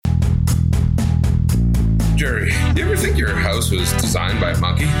Jerry, you ever think your house was designed by a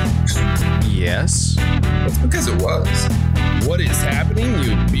monkey? Yes. That's because it was. What is happening,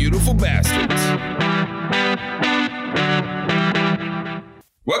 you beautiful bastards?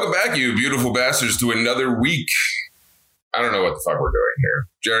 Welcome back, you beautiful bastards, to another week. I don't know what the fuck we're doing here.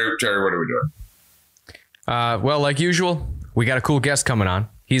 Jerry, what are we doing? Well, like usual, we got a cool guest coming on.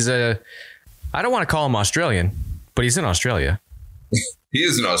 I don't want to call him Australian, but he's in Australia. He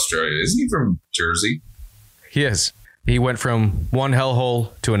is in Australia. Isn't he from Jersey? He is. He went from one hellhole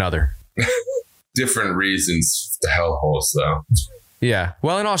to another. Different reasons to hellholes, though. Yeah.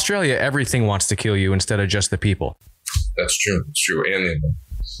 Well, in Australia, everything wants to kill you instead of just the people. That's true. It's true.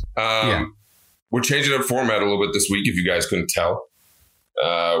 And we're changing up format a little bit this week, if you guys couldn't tell.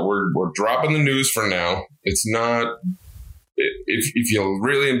 We're dropping the news for now. It's not... If you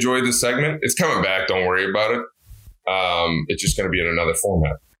really enjoyed this segment, it's coming back. Don't worry about it. It's just going to be in another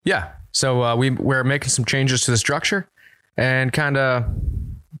format. Yeah. So we're making some changes to the structure and kind of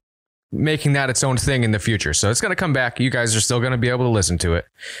making that its own thing in the future. So it's going to come back. You guys are still going to be able to listen to it.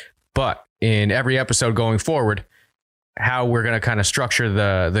 But in every episode going forward, how we're going to kind of structure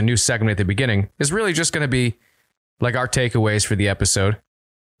the new segment at the beginning is really just going to be like our takeaways for the episode,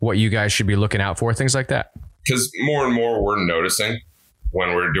 what you guys should be looking out for, things like that. Because more and more we're noticing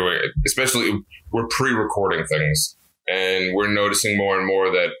when we're doing it, especially we're pre-recording things, and we're noticing more and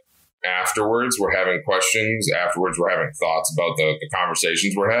more that afterwards we're having questions, afterwards we're having thoughts about the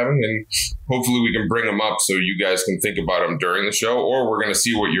conversations we're having, and hopefully we can bring them up so you guys can think about them during the show, or we're going to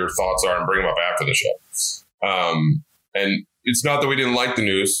see what your thoughts are and bring them up after the show. And it's not that we didn't like the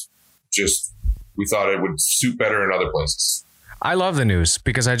news, just we thought it would suit better in other places. I love the news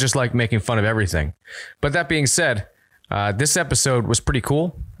because I just like making fun of everything. But that being said, this episode was pretty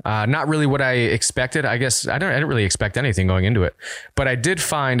cool. Not really what I expected. I guess I didn't really expect anything going into it. But I did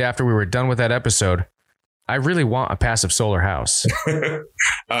find after we were done with that episode, I really want a passive solar house.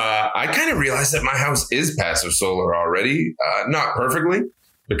 I kind of realized that my house is passive solar already. Not perfectly,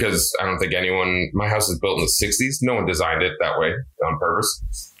 because I don't think my house is built in the 60s. No one designed it that way on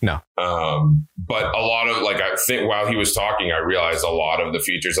purpose. No. But a lot of, I think while he was talking, I realized a lot of the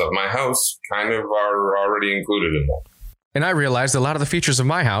features of my house kind of are already included in that. And I realized a lot of the features of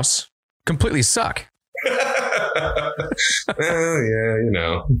my house completely suck. Yeah,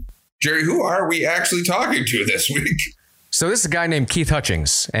 Jerry, who are we actually talking to this week? So this is a guy named Keith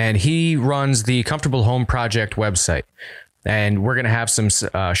Hutchings, and he runs the Comfortable Home Project website. And we're going to have some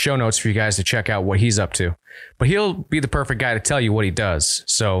show notes for you guys to check out what he's up to. But he'll be the perfect guy to tell you what he does.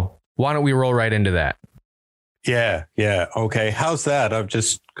 So why don't we roll right into that? Yeah. Okay. How's that? I've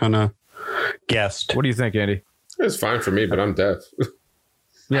just kind of guessed. What do you think, Andy? It's fine for me, but I'm deaf.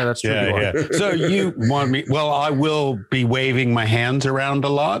 Yeah, that's true. Yeah. So you want me? Well, I will be waving my hands around a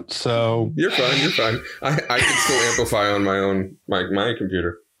lot. So You're fine. I can still amplify on my own, my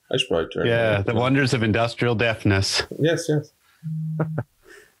computer. I should probably turn it on. the wonders of industrial deafness. Yes.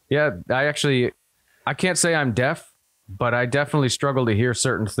 Yeah, I can't say I'm deaf, but I definitely struggle to hear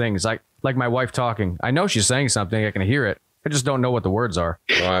certain things. Like my wife talking. I know she's saying something. I can hear it. I just don't know what the words are.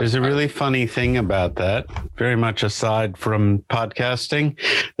 There's a really funny thing about that, very much aside from podcasting.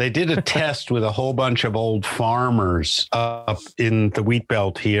 They did a test with a whole bunch of old farmers up in the wheat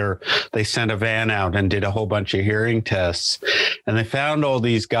belt here. They sent a van out and did a whole bunch of hearing tests. And they found all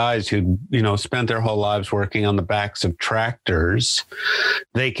these guys who, spent their whole lives working on the backs of tractors.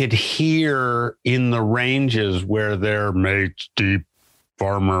 They could hear in the ranges where their mates deep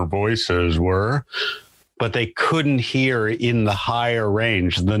farmer voices were, but they couldn't hear in the higher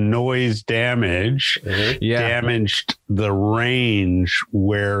range. The noise damage damaged the range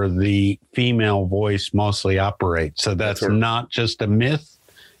where the female voice mostly operates. So that's not just a myth.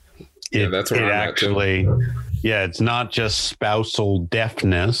 That's where I'm actually, it's not just spousal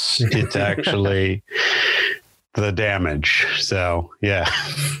deafness. It's actually the damage. So, yeah.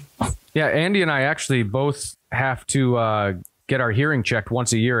 Yeah, Andy and I actually both have to get our hearing checked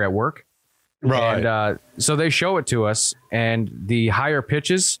once a year at work. Right. And so they show it to us, and the higher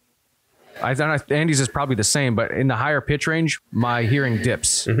pitches, I thought Andy's is probably the same, but in the higher pitch range, my hearing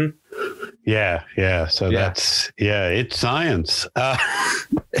dips. Mm-hmm. Yeah. So that's, it's science.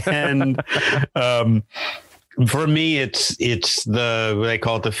 And for me, it's they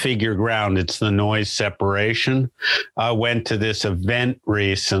call it the figure ground. It's the noise separation. I went to this event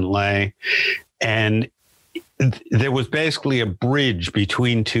recently, and there was basically a bridge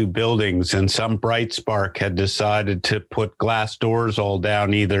between two buildings, and some bright spark had decided to put glass doors all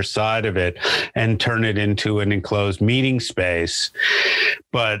down either side of it and turn it into an enclosed meeting space,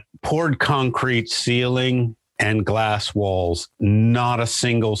 but poured concrete ceiling and glass walls, not a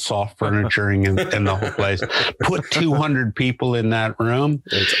single soft furniture in the whole place. Put 200 people in that room.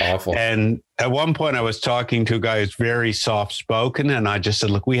 It's awful. And at one point I was talking to a guy who's very soft spoken, and I just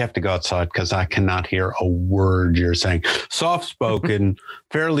said, look, we have to go outside because I cannot hear a word you're saying. Soft spoken,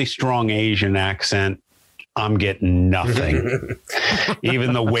 fairly strong Asian accent. I'm getting nothing.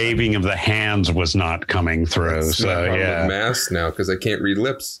 Even the waving of the hands was not coming through. That's so yeah, mask now because I can't read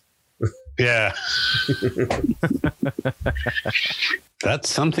lips. Yeah. That's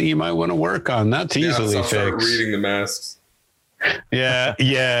something you might want to work on. That's easily I'll start fixed. reading the masks. Yeah.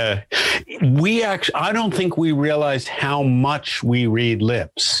 I don't think we realized how much we read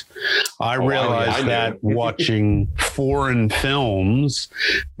lips. I realized that watching foreign films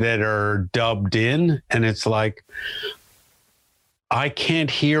that are dubbed in, and it's like, I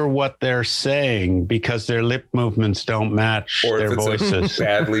can't hear what they're saying because their lip movements don't match or their if it's voices. A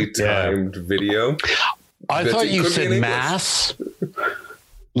badly timed video. I thought you said mass.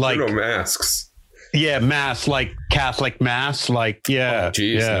 Like masks. Yeah, mass, like Catholic mass, like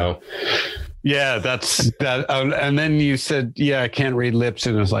No. Yeah, that's that. And then you said, I can't read lips,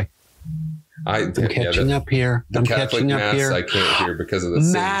 and it was like, I'm catching up here. I'm catching up here. I can't hear because of the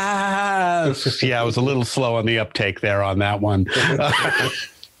mass. Yeah, I was a little slow on the uptake there on that one.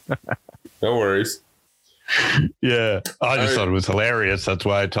 No worries. Yeah, I just thought it was hilarious. That's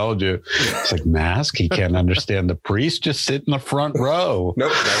why I told you. It's like, mask. He can't understand the priest. Just sit in the front row.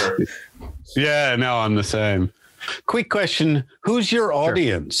 Nope, never. Yeah, no, I'm the same. Quick question: who's your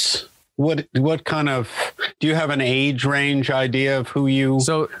audience? What kind of? Do you have an age range idea of who you?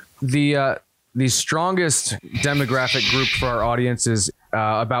 So the strongest demographic group for our audience is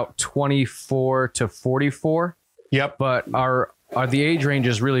about 24 to 44. Yep. But the age range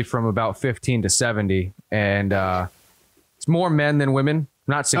is really from about 15 to 70, and it's more men than women,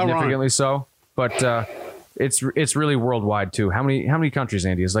 not significantly so, but it's really worldwide too. How many countries,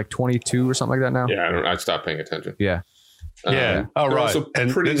 Andy? Is like 22 or something like that now? Yeah, I stopped paying attention. Yeah. Yeah. Right.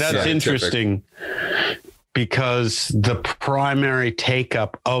 And that's interesting because the primary take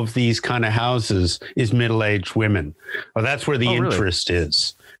up of these kind of houses is middle-aged women. Well, that's where the interest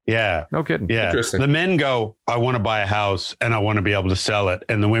is. Yeah. No kidding. Yeah. The men go, I want to buy a house and I want to be able to sell it.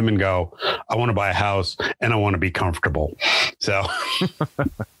 And the women go, I want to buy a house and I want to be comfortable. So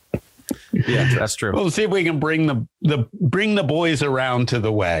yeah, that's true. We'll see if we can bring the boys around to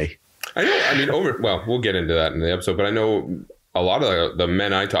the way. We'll get into that in the episode, but I know a lot of the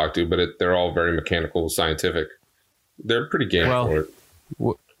men I talk to, but they're all very mechanical, scientific. They're pretty game for it.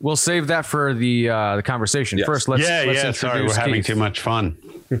 We'll save that for the conversation. Yes. First, let's introduce sorry, we're having Keith. too much fun.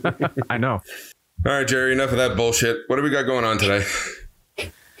 I know. All right, Jerry, enough of that bullshit. What do we got going on today?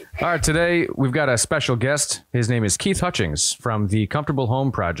 All right, today we've got a special guest. His name is Keith Hutchings from the Comfortable Home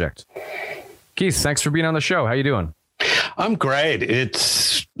Project. Keith, thanks for being on the show. How you doing? I'm great.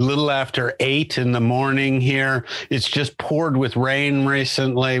 It's a little after 8 in the morning here. It's just poured with rain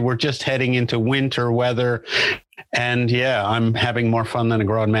recently. We're just heading into winter weather. And yeah, I'm having more fun than a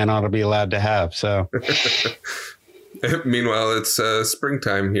grown man ought to be allowed to have. So meanwhile, it's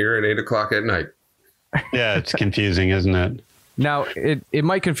springtime here at 8:00 at night. Yeah, it's confusing, isn't it? Now, it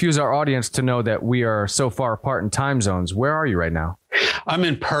might confuse our audience to know that we are so far apart in time zones. Where are you right now? I'm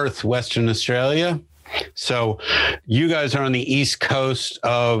in Perth, Western Australia. So you guys are on the East Coast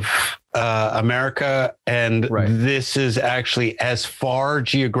of America, and this is actually as far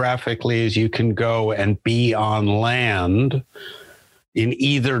geographically as you can go and be on land in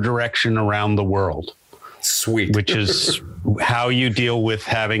either direction around the world. Sweet. Which is how you deal with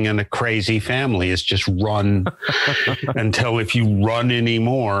having a crazy family, is just run until if you run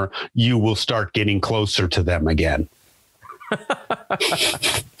anymore, you will start getting closer to them again.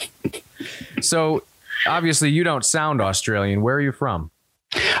 So obviously you don't sound Australian. Where are you from?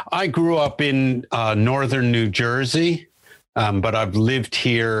 I grew up in northern New Jersey, but I've lived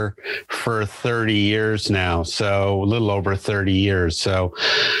here for 30 years now. So a little over 30 years. So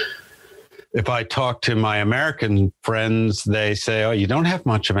if I talk to my American friends, they say, oh, you don't have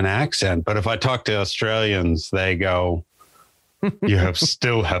much of an accent. But if I talk to Australians, they go, you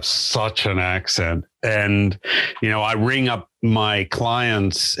still have such an accent. And, I ring up my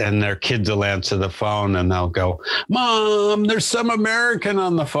clients and their kids will answer the phone and they'll go, Mom, there's some American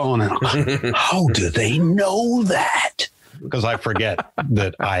on the phone. And how do they know that? Because I forget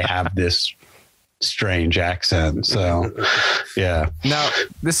that I have this strange accent. So, yeah. Now,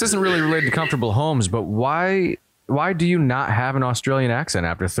 this isn't really related to comfortable homes, but why why do you not have an Australian accent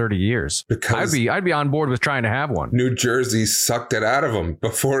after 30 years? Because I'd be on board with trying to have one. New Jersey sucked it out of him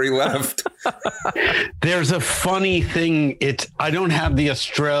before he left. There's a funny thing. I don't have the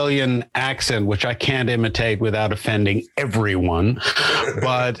Australian accent, which I can't imitate without offending everyone,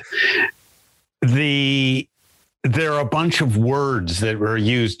 but there are a bunch of words that were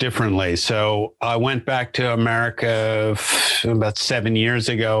used differently. So I went back to America about 7 years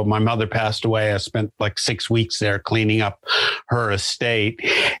ago. My mother passed away. I spent like 6 weeks there cleaning up her estate.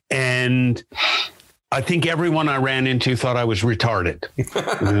 And I think everyone I ran into thought I was retarded,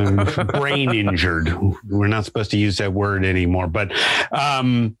 brain injured. We're not supposed to use that word anymore. But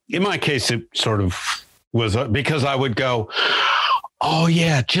in my case, it sort of was because I would go, oh,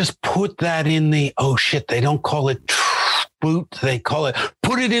 yeah, just put that in oh, shit, they don't call it boot. They call it,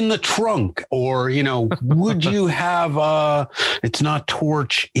 put it in the trunk. Or, would you have it's not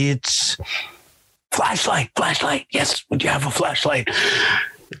torch, it's flashlight. Yes, would you have a flashlight?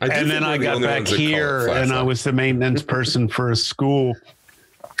 And then I got back here and I was the maintenance person for a school.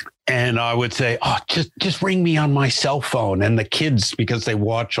 And I would say, oh, just ring me on my cell phone. And the kids, because they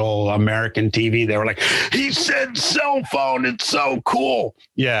watch all American TV, they were like, he said cell phone. It's so cool.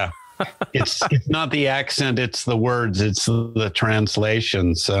 Yeah. It's not the accent. It's the words. It's the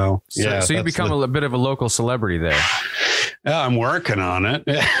translation. So yeah. So you become a bit of a local celebrity there. Yeah, I'm working on it.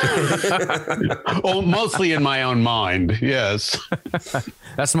 Oh, mostly in my own mind. Yes.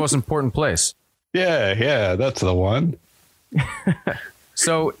 That's the most important place. Yeah. That's the one.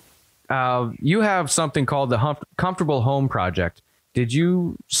 So you have something called the Comfortable Home Project. Did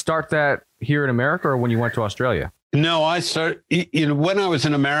you start that here in America or when you went to Australia? No, I started, when I was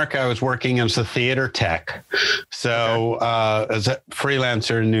in America, I was working as a theater tech. So as a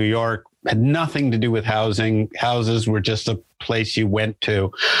freelancer in New York, had nothing to do with housing. Houses were just a place you went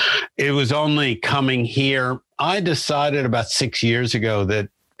to. It was only coming here. I decided about 6 years ago that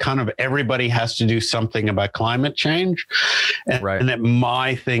kind of everybody has to do something about climate change. And that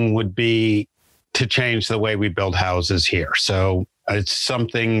my thing would be to change the way we build houses here. So it's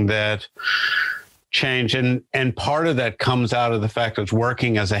something that changed. And part of that comes out of the fact that I was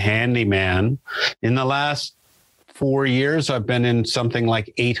working as a handyman. In the last 4 years, I've been in something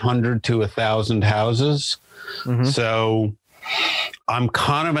like 800 to 1,000 houses. Mm-hmm. So I'm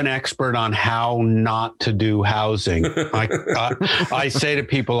kind of an expert on how not to do housing. I say to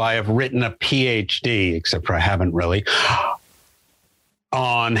people, I have written a PhD, except for I haven't really,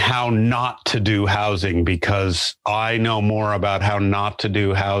 on how not to do housing, because I know more about how not to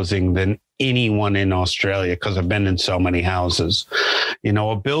do housing than anyone in Australia, because I've been in so many houses.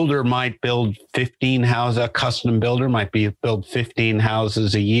 A builder might build 15 houses, a custom builder might build 15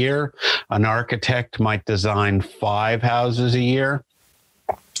 houses a year. An architect might design 5 houses a year.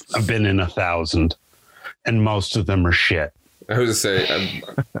 I've been in 1,000, and most of them are shit. I was going to say,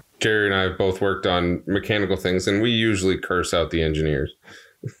 Jerry and I have both worked on mechanical things, and we usually curse out the engineers.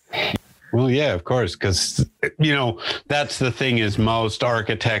 Well, yeah, of course, because, that's the thing is most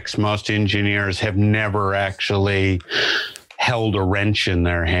architects, most engineers have never actually held a wrench in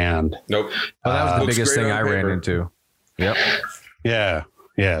their hand. Nope. Well, that was the biggest thing I ran into. Yep. Yeah.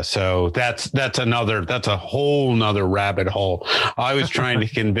 Yeah. So that's a whole nother rabbit hole. I was trying to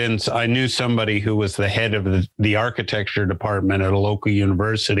convince, I knew somebody who was the head of the architecture department at a local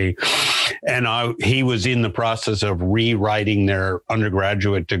university. And he was in the process of rewriting their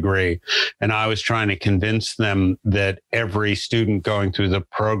undergraduate degree. And I was trying to convince them that every student going through the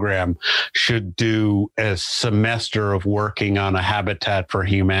program should do a semester of working on a Habitat for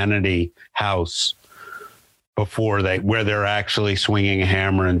Humanity house before where they're actually swinging a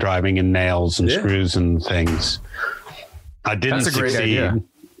hammer and driving in nails and screws and things. I didn't succeed. That's a great idea.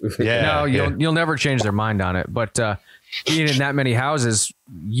 Yeah. No, you'll never change their mind on it. But being in that many houses,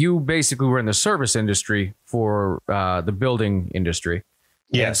 you basically were in the service industry for the building industry.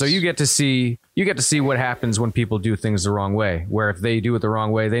 Yeah. So you get to see what happens when people do things the wrong way, where if they do it the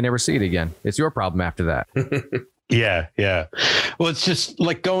wrong way, they never see it again. It's your problem after that. Yeah. Well, it's just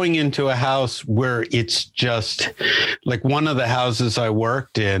like going into a house where it's just like one of the houses I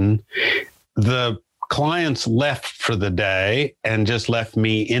worked in, the clients left for the day and just left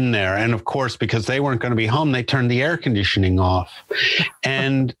me in there. And of course, because they weren't going to be home, they turned the air conditioning off.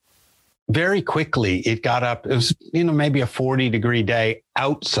 And very quickly it got up. It was, maybe a 40-degree day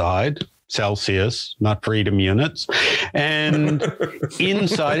outside. Celsius, not freedom units. And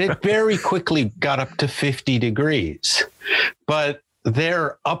inside it very quickly got up to 50 degrees. But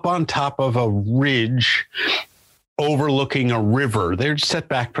they're up on top of a ridge overlooking a river. They're set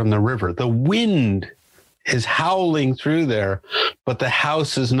back from the river. The wind is howling through there, but the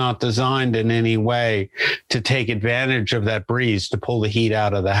house is not designed in any way to take advantage of that breeze to pull the heat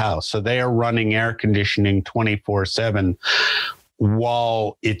out of the house. So they are running air conditioning 24/7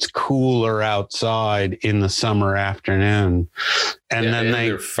 while it's cooler outside in the summer afternoon. And then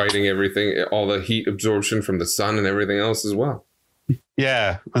they're fighting everything, all the heat absorption from the sun and everything else as well.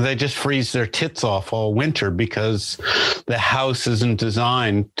 Yeah, they just freeze their tits off all winter because the house isn't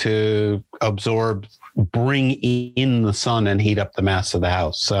designed to bring in the sun and heat up the mass of the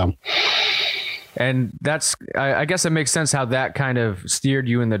house. So, and that's, I guess it makes sense how that kind of steered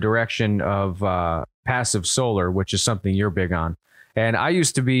you in the direction of passive solar, which is something you're big on. And I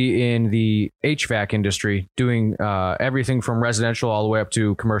used to be in the HVAC industry doing everything from residential all the way up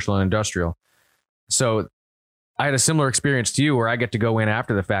to commercial and industrial. So I had a similar experience to you where I get to go in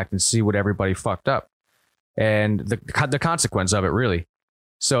after the fact and see what everybody fucked up and the consequence of it, really.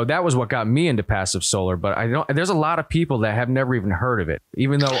 So that was what got me into passive solar. But there's a lot of people that have never even heard of it,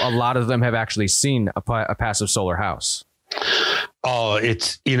 even though a lot of them have actually seen a passive solar house. Oh,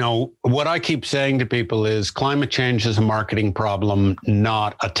 it's, what I keep saying to people is climate change is a marketing problem,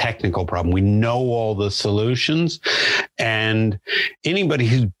 not a technical problem. We know all the solutions, and anybody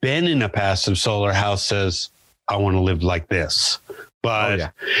who's been in a passive solar house says, I want to live like this.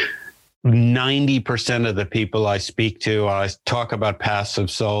 But 90% of the people I speak to, I talk about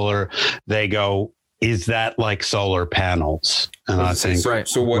passive solar, they go, is that like solar panels? And I think,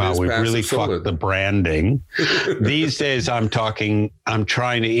 so what is we passive really solar? fucked the branding. These days, I'm trying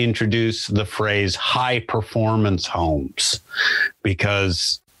to introduce the phrase high performance homes,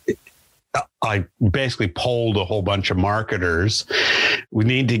 because I basically polled a whole bunch of marketers. We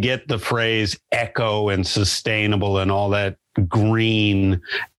need to get the phrase eco and sustainable and all that green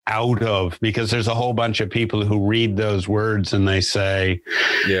out of, because there's a whole bunch of people who read those words and they say,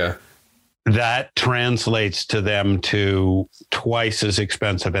 yeah, that translates to them to twice as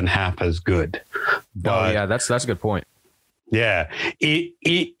expensive and half as good. But, that's a good point. Yeah.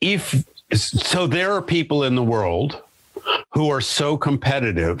 If so, there are people in the world who are so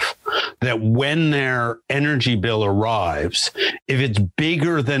competitive that when their energy bill arrives, if it's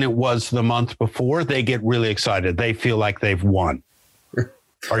bigger than it was the month before, they get really excited. They feel like they've won.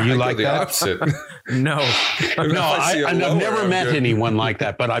 Are you like the that? Opposite. No, I've never met anyone like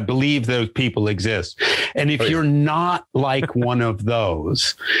that, but I believe those people exist. And if you're not like one of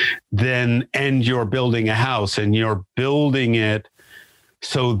those, and you're building a house and you're building it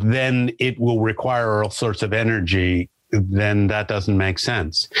so then it will require all sorts of energy, then that doesn't make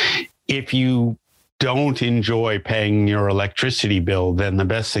sense. If you don't enjoy paying your electricity bill, then the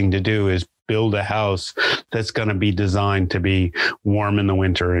best thing to do is build a house that's going to be designed to be warm in the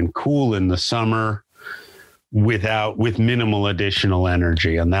winter and cool in the summer with minimal additional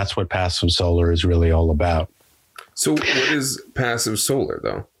energy. And that's what passive solar is really all about. So what is passive solar,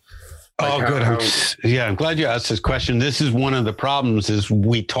 though? Good. I'm glad you asked this question. This is one of the problems is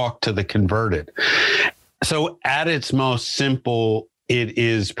we talk to the converted. So at its most simple,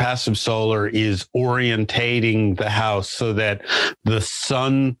 passive solar is orientating the house so that the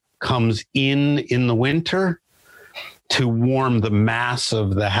sun comes in the winter to warm the mass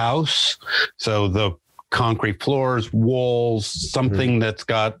of the house. So the concrete floors, walls, something that's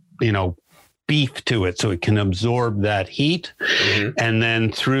got, beef to it so it can absorb that heat. And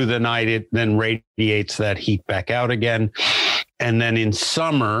then through the night, it then radiates that heat back out again. And then in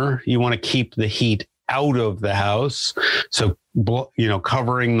summer, you want to keep the heat out of the house. So,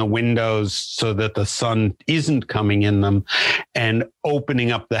 covering the windows so that the sun isn't coming in them, and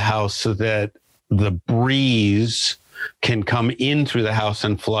opening up the house so that the breeze can come in through the house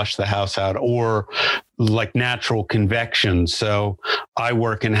and flush the house out, or like natural convection. So I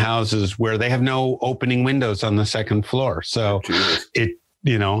work in houses where they have no opening windows on the second floor. So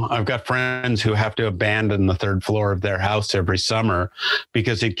I've got friends who have to abandon the third floor of their house every summer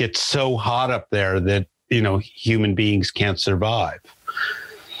because it gets so hot up there that, human beings can't survive.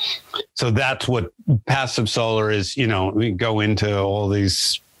 So that's what passive solar is. We go into all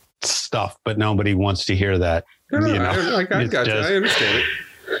these stuff, but nobody wants to hear that. I got you. I understand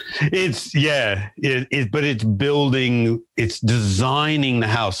it. But it's designing the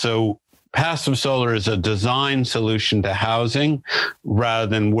house. So passive solar is a design solution to housing rather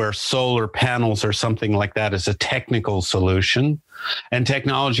than where solar panels or something like that is a technical solution. And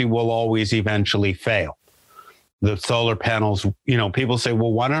technology will always eventually fail. The solar panels, people say,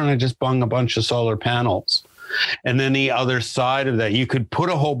 well, why don't I just bung a bunch of solar panels? And then the other side of that, you could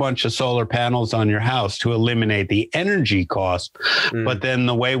put a whole bunch of solar panels on your house to eliminate the energy cost. But then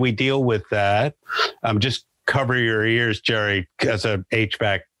the way we deal with that, just cover your ears, Jerry, as a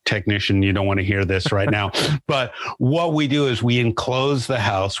HVAC technician, you don't want to hear this right now. But what we do is we enclose the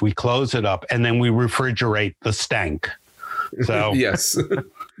house, we close it up, and then we refrigerate the stank. So, Yes.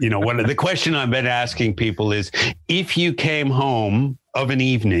 one of the question I've been asking people is, if you came home of an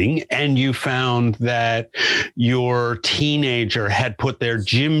evening and you found that your teenager had put their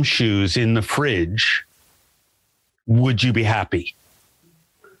gym shoes in the fridge, would you be happy?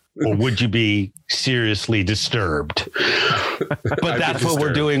 Or would you be seriously disturbed? But that's what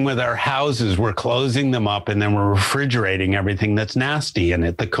we're doing with our houses. We're closing them up and then we're refrigerating everything that's nasty in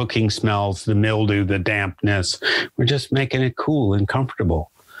it. The cooking smells, the mildew, the dampness. We're just making it cool and comfortable.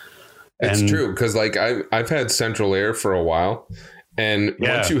 It's true, because like I've had central air for a while, and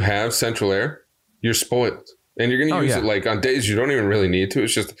once you have central air, you're spoiled. And you're going to use it like on days you don't even really need to.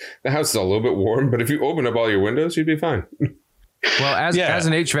 It's just the house is a little bit warm, but if you open up all your windows, you'd be fine. Well, as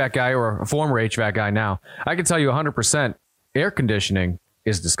an HVAC guy or a former HVAC guy now, I can tell you 100% air conditioning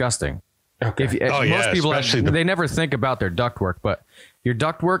is disgusting. Okay. Most people, they never think about their ductwork, but your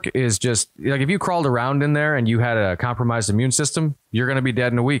ductwork is just like, if you crawled around in there and you had a compromised immune system, you're going to be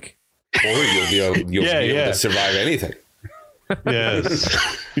dead in a week. Or you'll be able to survive anything. Yes.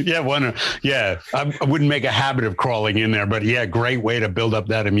 I wouldn't make a habit of crawling in there, but great way to build up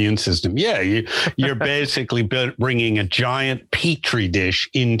that immune system. You're basically bringing a giant petri dish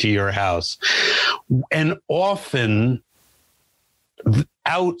into your house. And often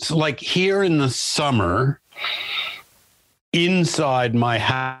out, like here in the summer, inside my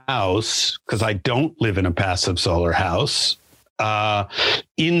house, because I don't live in a passive solar house,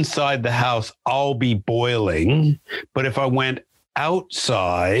 inside the house, I'll be boiling. But if I went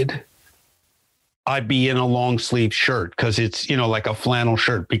outside, I'd be in a long sleeve shirt because it's, like a flannel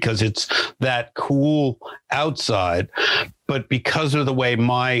shirt, because it's that cool outside. But because of the way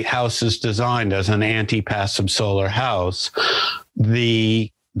my house is designed as an anti-passive solar house,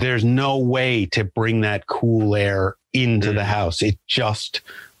 there's no way to bring that cool air into the house. It just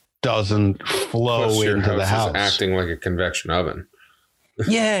doesn't flow into the house. Is acting like a convection oven.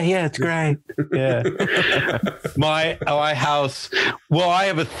 It's great. My house. Well, I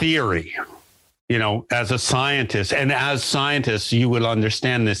have a theory, as a scientist, and as scientists, you would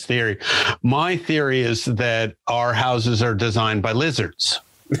understand this theory. My theory is that our houses are designed by lizards.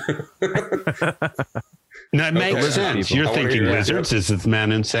 Now, it makes sense. You're thinking lizards. Is this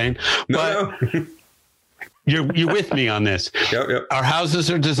man insane? No. You're with me on this. Yep. Our houses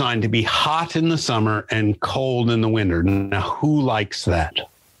are designed to be hot in the summer and cold in the winter. Now, who likes that?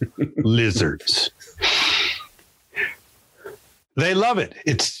 Lizards. They love it.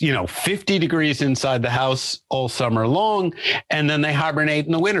 It's, 50 degrees inside the house all summer long, and then they hibernate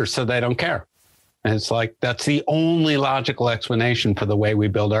in the winter, so they don't care. And it's like, that's the only logical explanation for the way we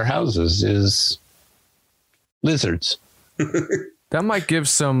build our houses is lizards. That might give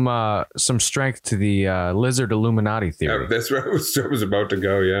some strength to the lizard Illuminati theory. That's where I was about to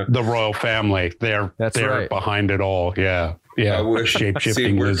go. Yeah, the royal family. They're right behind it all. Yeah.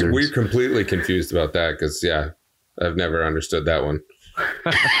 Shape-shifting lizards. We're completely confused about that because I've never understood that one.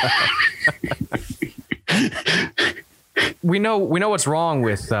 We know what's wrong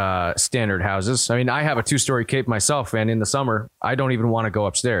with standard houses. I mean, I have a 2-story cape myself, and in the summer, I don't even want to go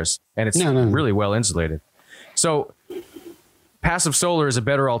upstairs, and it's really well insulated. So passive solar is a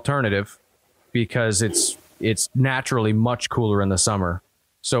better alternative because it's naturally much cooler in the summer.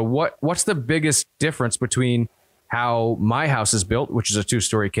 So what's the biggest difference between how my house is built, which is a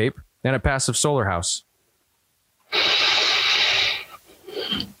 2-story cape, and a passive solar house?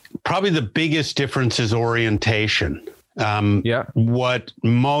 Probably the biggest difference is orientation. What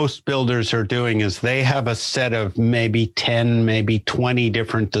most builders are doing is they have a set of maybe 10, maybe 20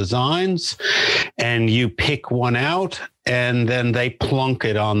 different designs, and you pick one out and then they plunk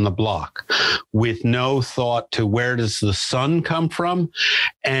it on the block with no thought to where does the sun come from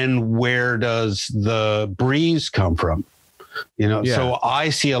and where does the breeze come from. So I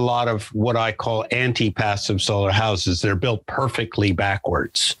see a lot of what I call anti-passive solar houses. They're built perfectly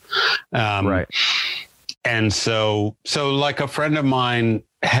backwards. Right. And so like a friend of mine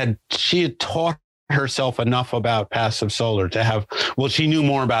had taught herself enough about passive solar she knew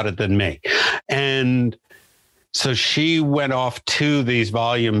more about it than me. And so she went off to these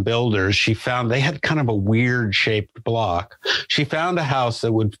volume builders. She found they had kind of a weird shaped block. She found a house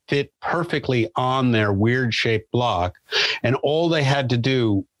that would fit perfectly on their weird shaped block. And all they had to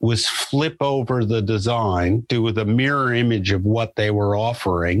do was flip over the design, do with a mirror image of what they were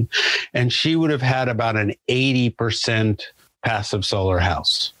offering. And she would have had about an 80% passive solar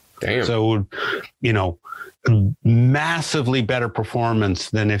house. Damn. So, massively better performance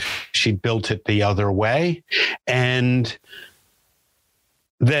than if she built it the other way. And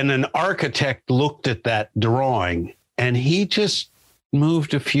then an architect looked at that drawing and he just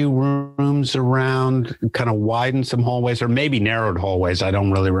moved a few rooms around, kind of widened some hallways or maybe narrowed hallways. I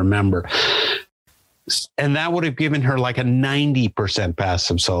don't really remember. And that would have given her like a 90%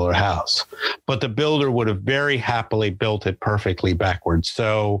 passive solar house. But the builder would have very happily built it perfectly backwards.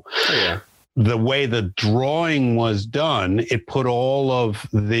 So the way the drawing was done, it put all of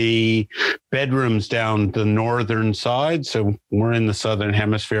the bedrooms down the northern side. So we're in the southern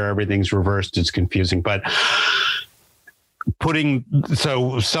hemisphere. Everything's reversed. It's confusing. But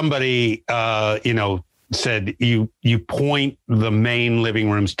somebody, said you point the main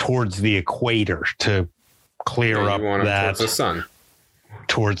living rooms towards the equator to clear up that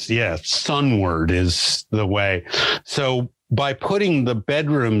towards the sun. Sunward is the way. So by putting the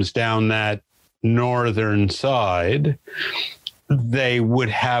bedrooms down that northern side, they would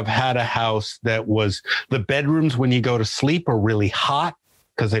have had a house that was, the bedrooms when you go to sleep are really hot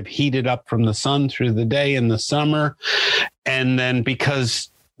because they've heated up from the sun through the day in the summer. And then because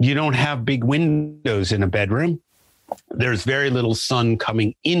you don't have big windows in a bedroom, there's very little sun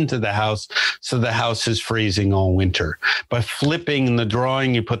coming into the house. So the house is freezing all winter. By flipping the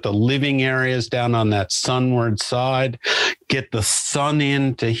drawing, you put the living areas down on that sunward side, get the sun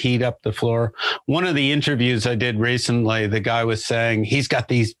in to heat up the floor. One of the interviews I did recently, the guy was saying he's got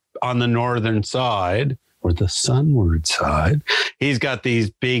these on the northern side or the sunward side. He's got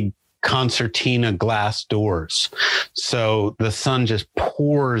these big concertina glass doors. So the sun just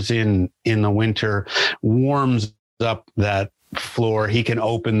pours in the winter, warms up that floor. He can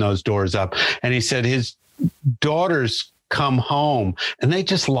open those doors up. And he said his daughters come home and they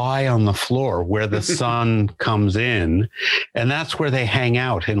just lie on the floor where the sun comes in. And that's where they hang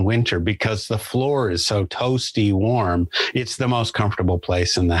out in winter because the floor is so toasty warm. It's the most comfortable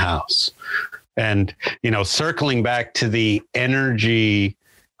place in the house. And, circling back to the energy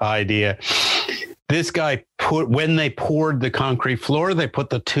idea, this guy when they poured the concrete floor, they put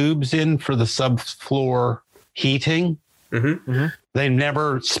the tubes in for the subfloor heating. Mm-hmm. Mm-hmm. They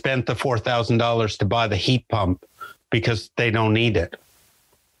never spent the $4,000 to buy the heat pump because they don't need it.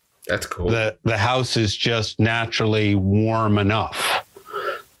 That's cool. The house is just naturally warm enough.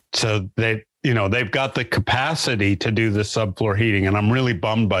 So they've got the capacity to do the subfloor heating. And I'm really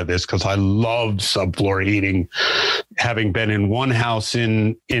bummed by this because I love subfloor heating, having been in one house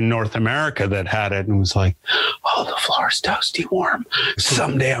in North America that had it and was like, oh, the floor is toasty warm.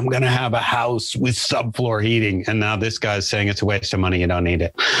 Someday I'm going to have a house with subfloor heating. And now this guy's saying it's a waste of money. You don't need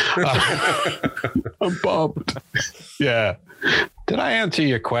it. I'm bummed. Yeah. Did I answer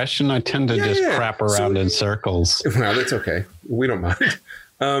your question? I tend to crap around in circles. No, that's okay. We don't mind.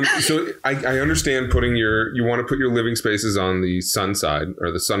 So I understand you want to put your living spaces on the sun side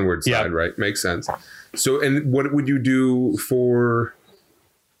or the sunward side, right? Makes sense. So, and what would you do for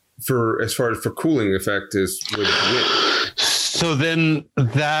as far as for cooling effect is with wind? So then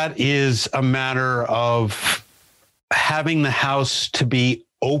that is a matter of having the house to be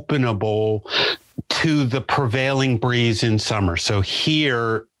openable to the prevailing breeze in summer. So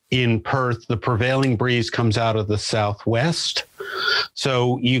here in Perth, the prevailing breeze comes out of the southwest.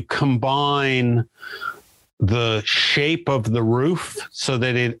 So you combine the shape of the roof so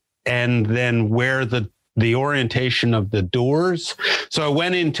that and then where the orientation of the doors. So I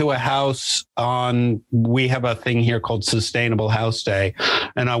went into a house we have a thing here called Sustainable House Day.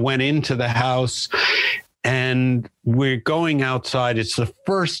 And I went into the house and we're going outside. It's the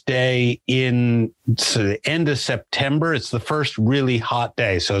first day the end of September. It's the first really hot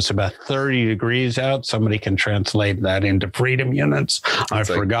day. So it's about 30 degrees out. Somebody can translate that into freedom units. I've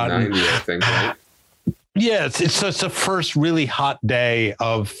forgotten. 90, I think, right? Yeah, it's the first really hot day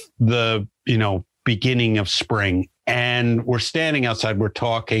of the, beginning of spring. And we're standing outside, we're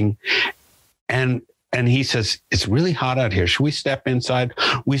talking, and he says, it's really hot out here. Should we step inside?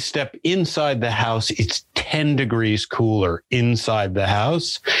 We step inside the house. It's 10 degrees cooler inside the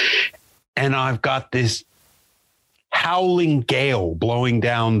house. And I've got this howling gale blowing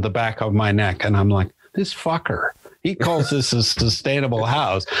down the back of my neck. And I'm like, this fucker. He calls this a sustainable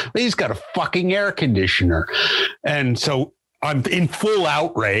house. He's got a fucking air conditioner. And so I'm in full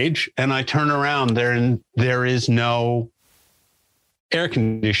outrage and I turn around there and there is no air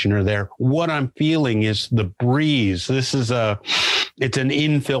conditioner there. What I'm feeling is the breeze. It's an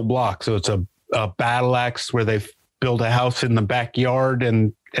infill block. So it's a battle axe where they've built a house in the backyard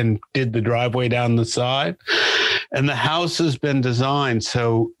and did the driveway down the side. And the house has been designed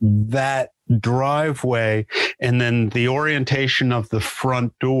so that driveway and then the orientation of the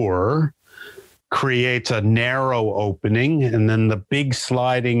front door creates a narrow opening, and then the big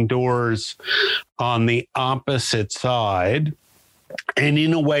sliding doors on the opposite side And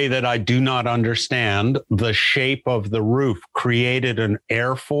in a way that I do not understand, the shape of the roof created an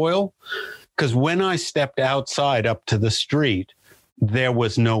airfoil. Because when I stepped outside up to the street, there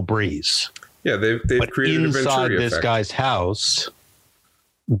was no breeze. Yeah, they've created inside a this effect. guy's house,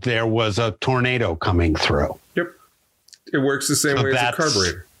 there was a tornado coming through. Yep. It works the same way as a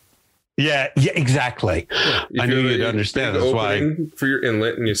carburetor. Yeah, exactly. Yeah. I knew you'd understand. That's why. For your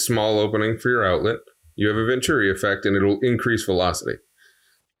inlet and a small opening for your outlet, you have a Venturi effect, and it'll increase velocity.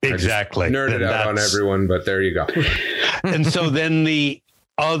 Exactly. Nerded out on everyone, but there you go. And so then the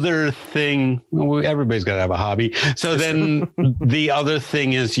other thing, everybody's got to have a hobby. So then the other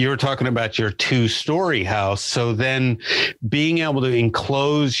thing is, you're talking about your 2-story house. So then being able to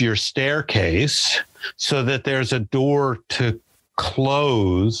enclose your staircase so that there's a door to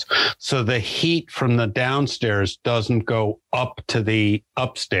close, so the heat from the downstairs doesn't go up to the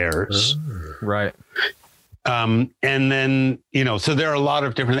upstairs. Right. And then, so there are a lot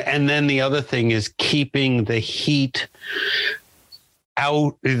of different, and then the other thing is keeping the heat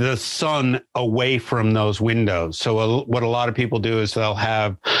out, the sun away from those windows. So what a lot of people do is they'll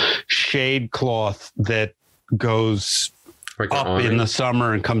have shade cloth that goes like up in the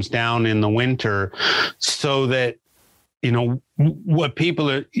summer and comes down in the winter, so that, what people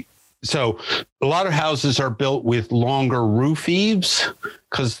are. So a lot of houses are built with longer roof eaves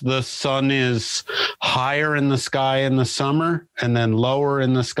because the sun is higher in the sky in the summer and then lower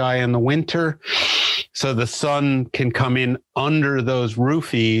in the sky in the winter. So the sun can come in under those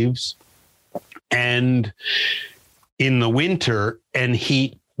roof eaves and in the winter and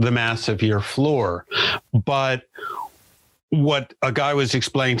heat the mass of your floor. But what a guy was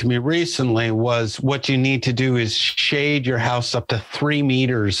explaining to me recently was what you need to do is shade your house up to 3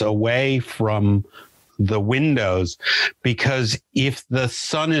 meters away from the windows, because if the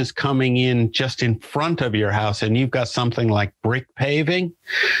sun is coming in just in front of your house and you've got something like brick paving,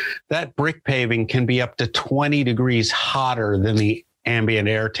 that brick paving can be up to 20 degrees hotter than the ambient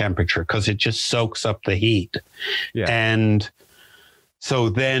air temperature because it just soaks up the heat. Yeah. And so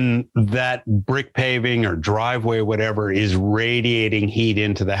then that brick paving or driveway, whatever, is radiating heat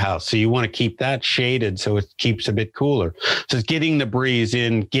into the house. So you want to keep that shaded so it keeps a bit cooler. So it's getting the breeze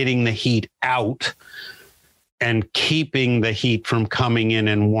in, getting the heat out, and keeping the heat from coming in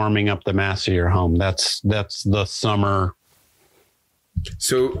and warming up the mass of your home. That's the summer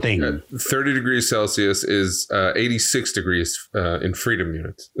thing. 30 degrees Celsius is 86 degrees in freedom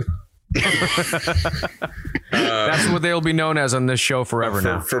units. That's what they'll be known as on this show forever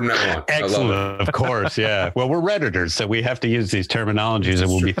now. From now on. Excellent, of course, yeah. Well, we're Redditors, so we have to use these terminologies that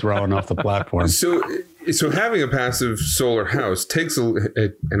we'll be throwing off the platform. So having a passive solar house takes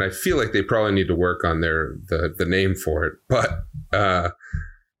and I feel like they probably need to work on the name for it, but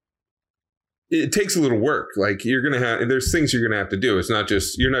it takes a little work. Like there's things you're gonna have to do.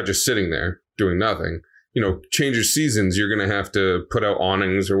 You're not just sitting there doing nothing. Change your seasons, you're going to have to put out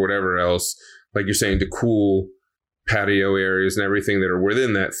awnings or whatever else, like you're saying, to cool patio areas and everything that are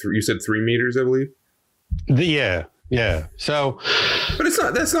within that. You said 3 meters, I believe. Yeah. So, but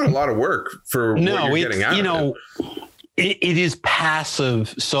that's not a lot of work for what you're getting out of it. It is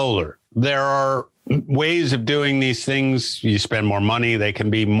passive solar. There are ways of doing these things. You spend more money. They can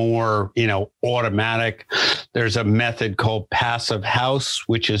be more, automatic. There's a method called passive house,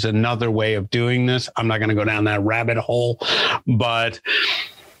 which is another way of doing this. I'm not going to go down that rabbit hole, but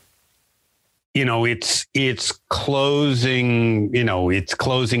it's closing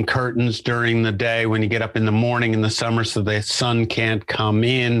curtains during the day when you get up in the morning in the summer so the sun can't come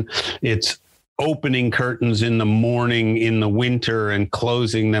in. It's opening curtains in the morning in the winter and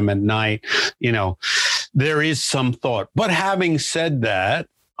closing them at night. There is some thought. But having said that,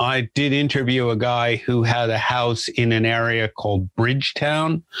 I did interview a guy who had a house in an area called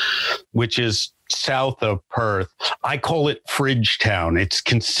Bridgetown, which is south of Perth. I call it Fridgetown. It's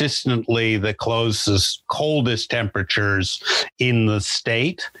consistently the coldest temperatures in the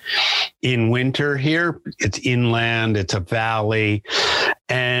state in winter here. It's inland, it's a valley.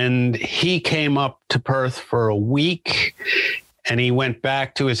 And he came up to Perth for a week and he went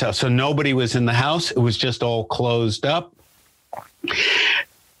back to his house. So nobody was in the house. It was just all closed up.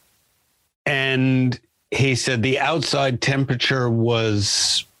 And he said the outside temperature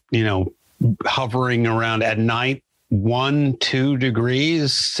was, hovering around at night 1-2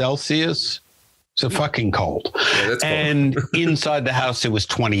 degrees Celsius. So fucking cold. Yeah, that's cold. And inside the house, it was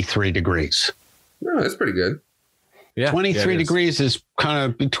 23 degrees. Oh, that's pretty good. Yeah, 23 degrees is kind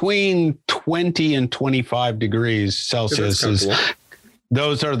of between 20 and 25 degrees Celsius.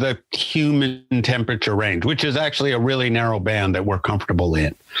 Those are the human temperature range, which is actually a really narrow band that we're comfortable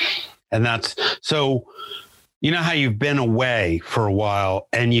in. And that's so you know how you've been away for a while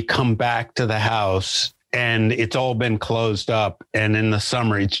and you come back to the house and it's all been closed up, and in the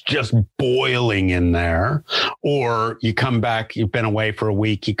summer it's just boiling in there, or you come back, you've been away for a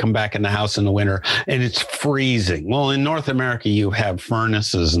week, you come back in the house in the winter and it's freezing. Well, in North America, you have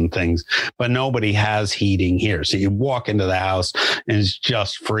furnaces and things, but nobody has heating here. So you walk into the house and it's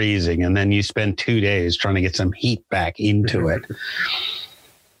just freezing. And then you spend 2 days trying to get some heat back into it.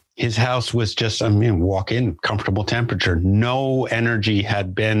 His house was just, walk in, comfortable temperature. No energy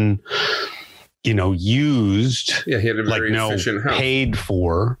had been used. Yeah, he had a very efficient house. Paid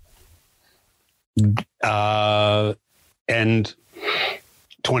for. And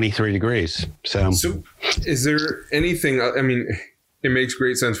 23 degrees. So is there anything, it makes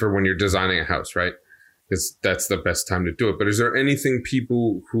great sense for when you're designing a house, right? Because that's the best time to do it. But is there anything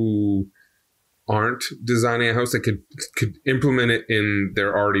people who aren't designing a house that could implement it in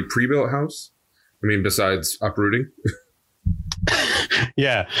their already pre-built house? Besides uprooting?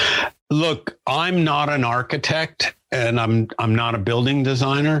 Yeah. Look, I'm not an architect and I'm not a building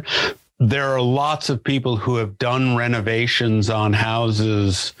designer. There are lots of people who have done renovations on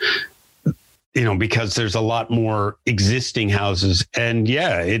houses, because there's a lot more existing houses. And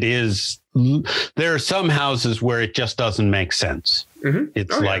yeah, it is. There are some houses where it just doesn't make sense. Mm-hmm.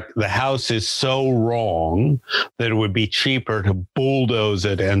 It's the house is so wrong that it would be cheaper to bulldoze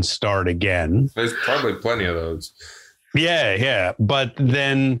it and start again. There's probably plenty of those. Yeah. But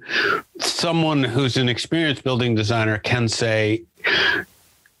then someone who's an experienced building designer can say,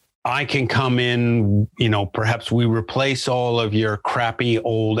 I can come in, perhaps we replace all of your crappy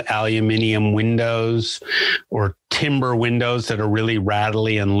old aluminum windows or timber windows that are really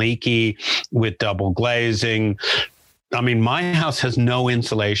rattly and leaky with double glazing. My house has no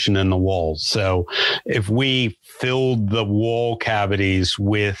insulation in the walls. So if we filled the wall cavities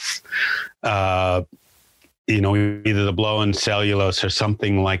with, either the blow-in cellulose or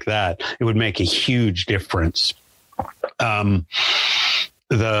something like that, it would make a huge difference.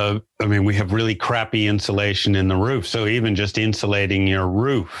 We have really crappy insulation in the roof. So even just insulating your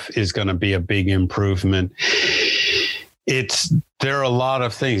roof is going to be a big improvement. There are a lot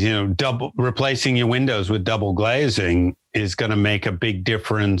of things, replacing your windows with double glazing is going to make a big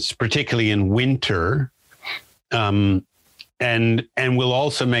difference, particularly in winter. And will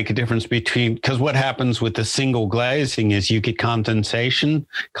also make a difference because what happens with the single glazing is you get condensation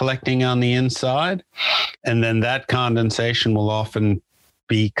collecting on the inside, and then that condensation will often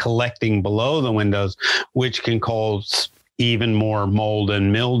be collecting below the windows, which can cause even more mold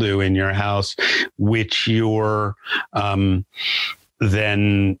and mildew in your house, which you're then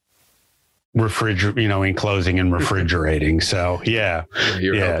enclosing and refrigerating. So yeah,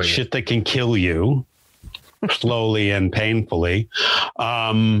 shit that can kill you slowly and painfully.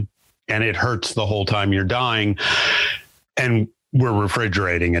 And it hurts the whole time you're dying. And we're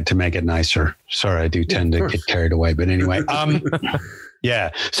refrigerating it to make it nicer. Sorry, I do tend to get carried away. But anyway,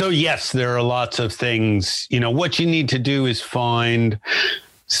 yeah. So yes, there are lots of things. What you need to do is find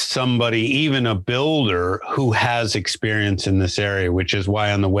somebody, even a builder who has experience in this area, which is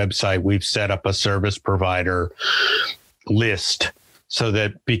why on the website we've set up a service provider list. So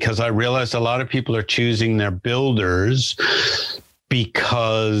that, because I realized a lot of people are choosing their builders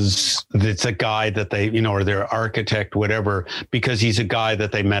because it's a guy that they, or their architect, whatever, because he's a guy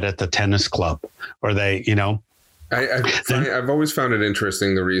that they met at the tennis club, or they, I've always found it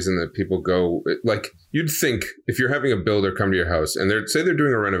interesting, the reason that people go, like, you'd think if you're having a builder come to your house and they're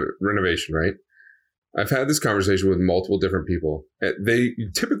doing a renovation, right? I've had this conversation with multiple different people. They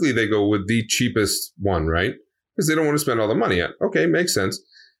typically go with the cheapest one, right? Because they don't want to spend all the money yet. Okay, makes sense.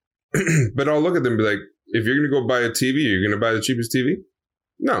 But I'll look at them and be like, if you're going to go buy a TV, you're going to buy the cheapest TV?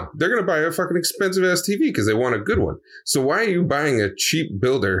 No, they're going to buy a fucking expensive ass TV because they want a good one. So why are you buying a cheap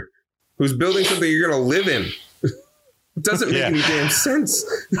builder who's building something you're going to live in? It doesn't make any damn sense.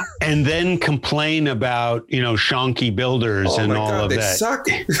 And then complain about, shonky builders and all of that. They suck.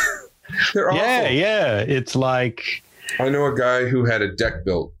 They're awful. Yeah. It's like, I know a guy who had a deck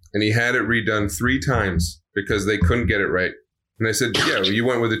built and he had it redone 3 times because they couldn't get it right. And I said, yeah, you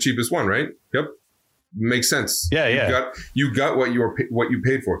went with the cheapest one, right? Yep. Makes sense. Yeah. You got what you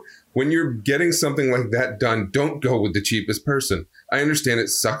paid for. When you're getting something like that done, don't go with the cheapest person. I understand it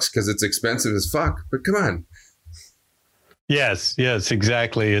sucks because it's expensive as fuck, but come on. Yes,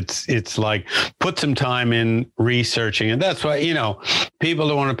 exactly. It's like put some time in researching, and that's why people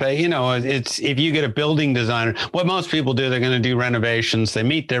don't want to pay. It's if you get a building designer, what most people do, they're going to do renovations. They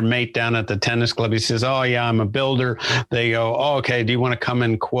meet their mate down at the tennis club. He says, "Oh yeah, I'm a builder." They go, "Oh, okay. Do you want to come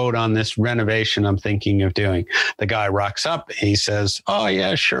and quote on this renovation I'm thinking of doing?" The guy rocks up. He says, "Oh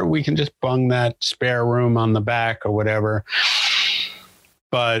yeah, sure. We can just bung that spare room on the back or whatever."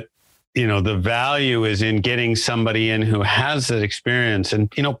 But the value is in getting somebody in who has that experience and,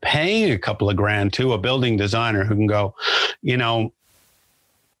 paying a couple of grand to a building designer who can go,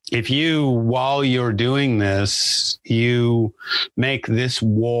 if you, while you're doing this, you make this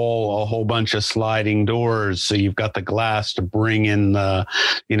wall a whole bunch of sliding doors. So you've got the glass to bring in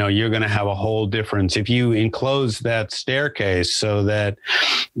you're going to have a whole difference. If you enclose that staircase so that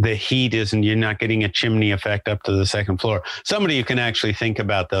the heat you're not getting a chimney effect up to the second floor. Somebody who can actually think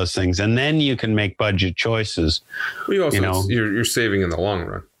about those things, and then you can make budget choices. Well, you also, you're saving in the long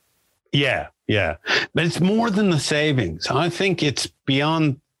run. Yeah. But it's more than the savings. I think it's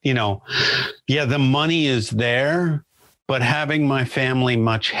beyond, the money is there, but having my family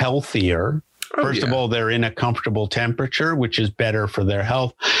much healthier. First of all, they're in a comfortable temperature, which is better for their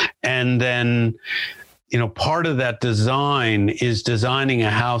health. And then, part of that design is designing a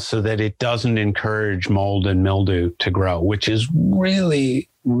house so that it doesn't encourage mold and mildew to grow, which is really,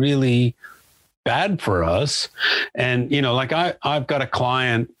 really bad for us. And, like I've got a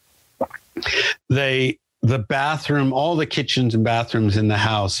client, the bathroom, all the kitchens and bathrooms in the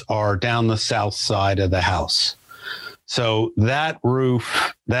house are down the south side of the house. So that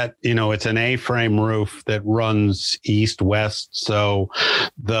roof, it's an A-frame roof that runs east-west. So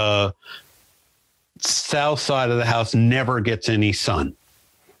the south side of the house never gets any sun.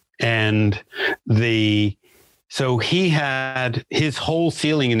 And so he had his whole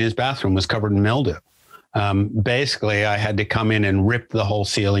ceiling in his bathroom was covered in mildew. Basically, I had to come in and rip the whole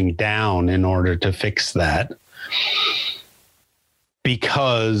ceiling down in order to fix that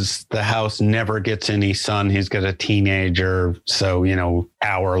because the house never gets any sun. He's got a teenager, so,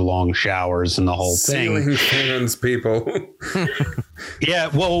 hour-long showers and the whole thing. Ceiling fans, people. Yeah,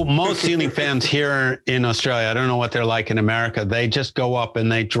 well, most ceiling fans here in Australia, I don't know what they're like in America, they just go up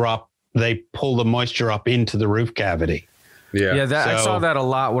and they pull the moisture up into the roof cavity. Yeah. I saw that a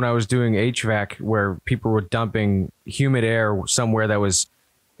lot when I was doing HVAC, where people were dumping humid air somewhere that was,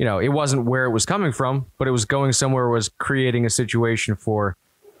 it wasn't where it was coming from, but it was going somewhere where it was creating a situation for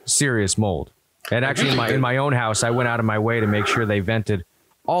serious mold. And actually, in my own house, I went out of my way to make sure they vented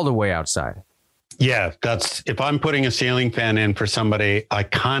all the way outside. Yeah, if I'm putting a ceiling fan in for somebody, I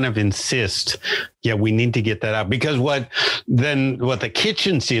kind of insist, we need to get that out, because what the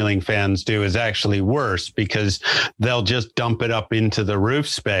kitchen ceiling fans do is actually worse, because they'll just dump it up into the roof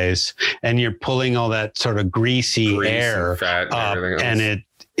space and you're pulling all that sort of greasy air fat up, and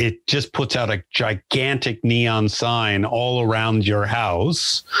it just puts out a gigantic neon sign all around your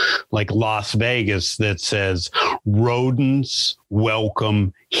house, like Las Vegas, that says "Rodents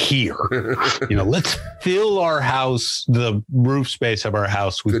welcome here." Let's fill our house, the roof space of our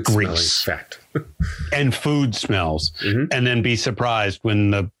house, with grease, fat, and food smells, and then be surprised when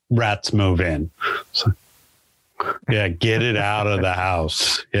the rats move in. So, get it out of the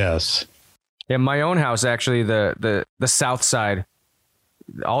house. Yes. Yeah, my own house, actually, the south side.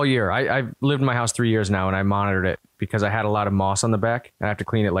 All year. I've lived in my house 3 years now, and I monitored it because I had a lot of moss on the back. I have to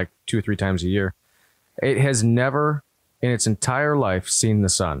clean it like 2 or 3 times a year. It has never in its entire life seen the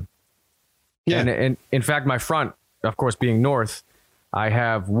sun. Yeah. And in fact, my front, of course, being north, I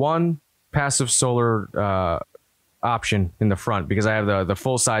have one passive solar option in the front because I have the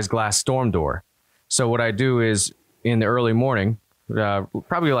full-size glass storm door. So what I do is in the early morning,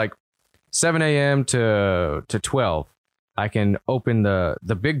 probably like 7 a.m. to 12, I can open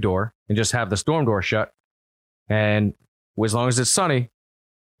the big door and just have the storm door shut. And as long as it's sunny,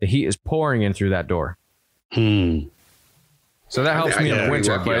 the heat is pouring in through that door. So that helps me in the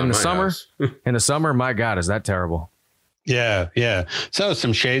winter. But in the summer, my God, is that terrible. Yeah. So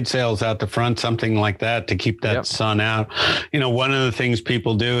some shade sails out the front, something like that to keep that sun out. One of the things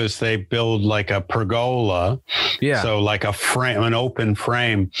people do is they build like a pergola. Yeah. So like a frame, an open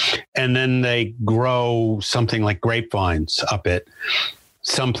frame, and then they grow something like grapevines up it.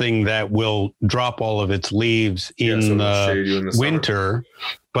 Something that will drop all of its leaves in the winter,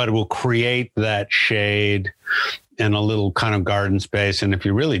 but it will create that shade and a little kind of garden space. And if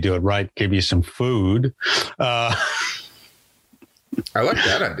you really do it right, give you some food. I like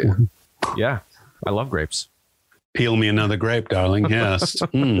that idea. Yeah, I love grapes. Peel me another grape, darling. Yes.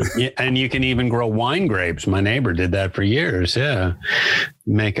 Yeah, and you can even grow wine grapes. My neighbor did that for years. Yeah.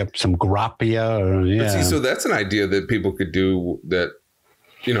 Make up some grappia. But see, so that's an idea that people could do that,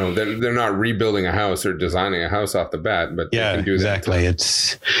 you know, they're not rebuilding a house or designing a house off the bat, but yeah, they can do exactly.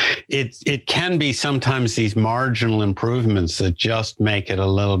 that. It can be sometimes these marginal improvements that just make it a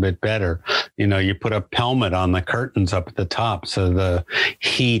little bit better. You know, you put a pelmet on the curtains up at the top, so the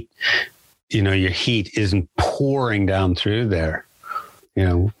heat, you know, your heat isn't pouring down through there. You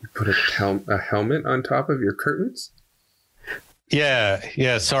know, you put a helmet on top of your curtains.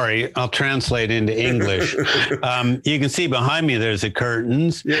 Yeah. Sorry, I'll translate into English. You can see behind me there's the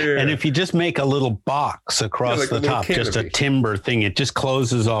curtains, and if you just make a little box across like the top, just a timber thing, it just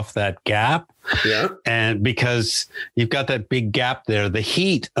closes off that gap. Yeah, and because you've got that big gap there, the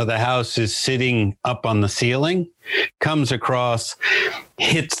heat of the house is sitting up on the ceiling, comes across,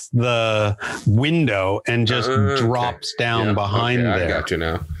 hits the window, and just drops down behind there. I got you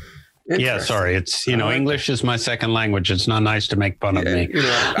now. Yeah, sorry. It's, you know, English is my second language. It's not nice to make fun of me. You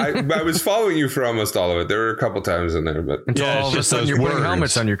know, I was following you for almost all of it. There were a couple times in there, but until all of a sudden you're putting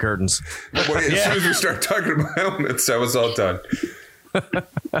helmets on your curtains. Well, as soon as we start talking about helmets, I was all done.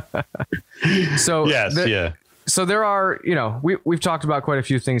 So So there are, you know, we've talked about quite a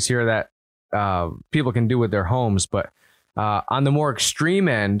few things here that people can do with their homes, but on the more extreme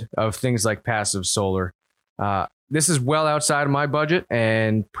end of things like passive solar, this is well outside of my budget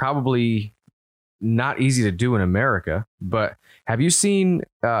and probably not easy to do in America. But have you seen,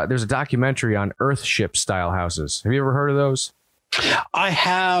 there's a documentary on Earthship style houses. Have you ever heard of those? I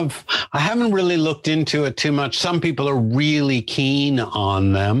have. I haven't really looked into it too much. Some people are really keen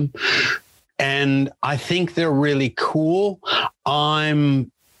on them, and I think they're really cool.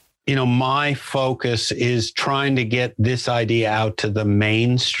 You know, my focus is trying to get this idea out to the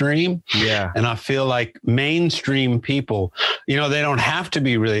mainstream. Yeah. And I feel like mainstream people, you know, they don't have to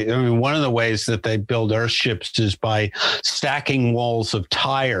be really, I mean, one of the ways that they build Earthships is by stacking walls of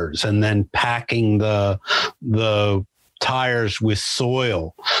tires and then packing the tires with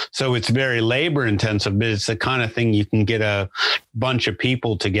soil. So it's very labor intensive, but it's the kind of thing you can get a bunch of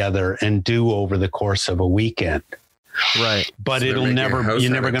people together and do over the course of a weekend. Right. But so you're never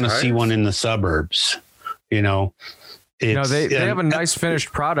going to see one in the suburbs. You know, they have a nice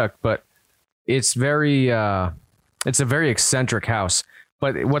finished product, but it's it's a very eccentric house.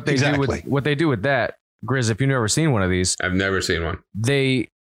 But what they do with that, Grizz, if you've never seen one of these, I've never seen one. They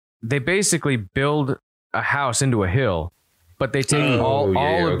basically build a house into a hill, but they take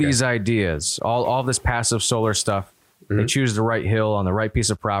all of these ideas, all this passive solar stuff. Mm-hmm. They choose the right hill on the right piece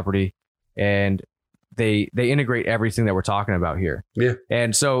of property, and they integrate everything that we're talking about here. Yeah.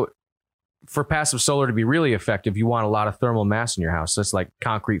 And so for passive solar to be really effective, you want a lot of thermal mass in your house. So it's like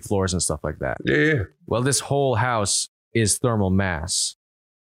concrete floors and stuff like that. Yeah. Well, this whole house is thermal mass.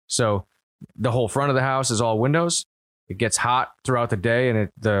 So the whole front of the house is all windows. It gets hot throughout the day, and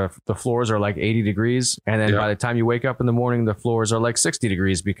the floors are like 80 degrees. And then by the time you wake up in the morning, the floors are like 60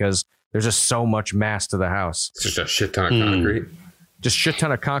 degrees because there's just so much mass to the house. It's just a shit ton of concrete. Just shit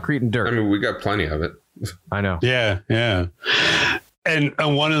ton of concrete and dirt. I mean, we got plenty of it. I know. Yeah. And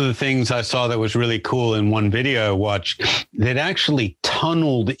one of the things I saw that was really cool in one video I watched, they'd actually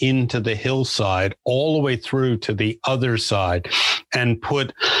tunneled into the hillside all the way through to the other side and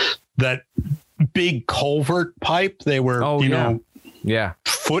put that big culvert pipe. They were,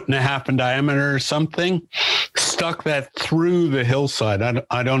 foot and a half in diameter or something, stuck that through the hillside.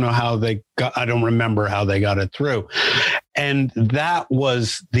 I don't know how I don't remember how they got it through. And that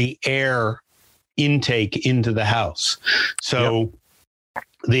was the air intake into the house. So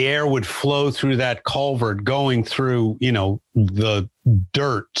the air would flow through that culvert going through, you know, the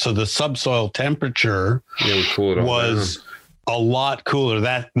dirt. So the subsoil temperature was a lot cooler.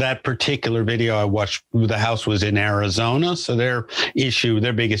 That particular video I watched, the house was in Arizona. So their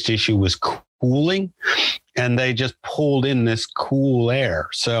biggest issue was cooling, and they just pulled in this cool air.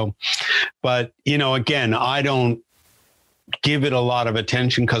 So, but, you know, again, I don't give it a lot of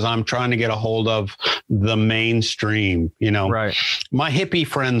attention because I'm trying to get a hold of the mainstream, you know. Right. My hippie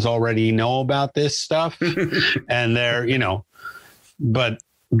friends already know about this stuff and they're, you know, but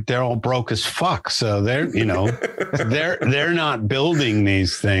they're all broke as fuck. So they're, you know, they're not building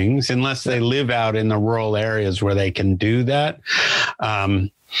these things unless they live out in the rural areas where they can do that.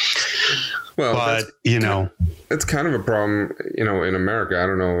 But you know, it's kind of a problem, you know, in America. I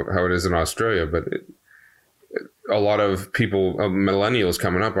don't know how it is in Australia, but a lot of people, millennials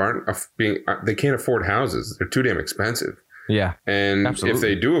coming up, they can't afford houses. They're too damn expensive. Yeah. And absolutely. If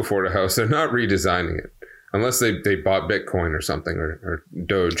they do afford a house, they're not redesigning it unless they bought Bitcoin or something or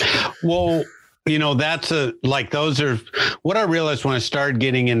Doge. Well, those are what I realized when I started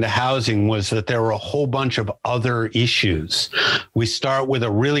getting into housing was that there were a whole bunch of other issues. We start with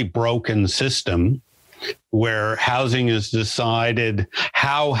a really broken system where housing is decided,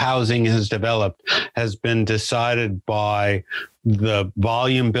 how housing has developed has been decided by the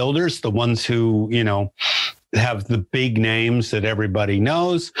volume builders, the ones who, have the big names that everybody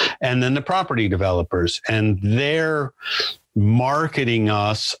knows, and then the property developers. And they're marketing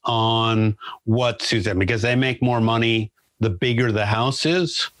us on what suits them because they make more money the bigger the house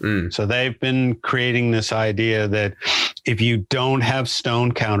is. So they've been creating this idea that if you don't have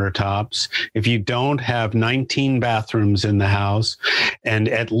stone countertops, if you don't have 19 bathrooms in the house and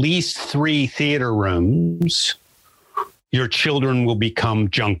at least 3 theater rooms, your children will become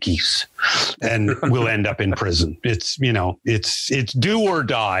junkies and will end up in prison. It's do or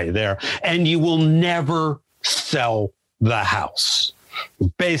die there. And you will never sell the house.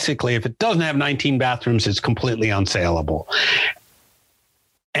 Basically, if it doesn't have 19 bathrooms, it's completely unsaleable.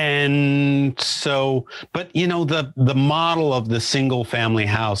 And so, but the model of the single family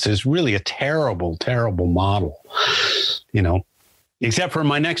house is really a terrible, terrible model, except for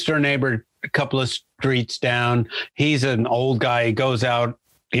my next door neighbor, a couple of streets down. He's an old guy. He goes out,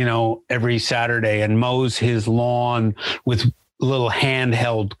 every Saturday and mows his lawn with little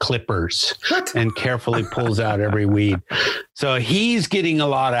handheld clippers and carefully pulls out every weed. So he's getting a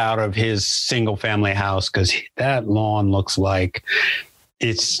lot out of his single family house because that lawn looks like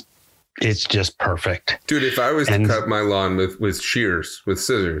it's just perfect. Dude, if I was to cut my lawn with shears, with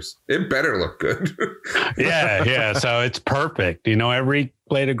scissors, it better look good. Yeah. So it's perfect. Every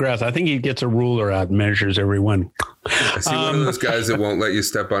blade of grass. I think he gets a ruler out and measures every one. Is he one of those guys that won't let you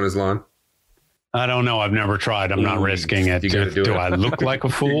step on his lawn? I don't know. I've never tried. I'm not risking it. Do I look like a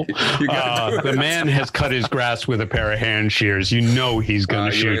fool? The man has cut his grass with a pair of hand shears. He's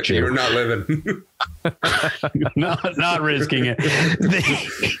going to shoot you. You're not living. not risking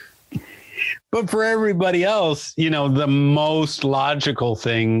it. But for everybody else, the most logical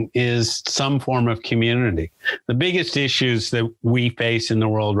thing is some form of community. The biggest issues that we face in the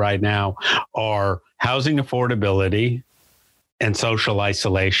world right now are housing affordability and social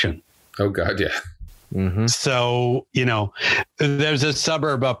isolation. Oh, God, yeah. Mm-hmm. So, there's a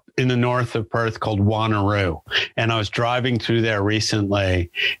suburb up in the north of Perth called Wanneroo. And I was driving through there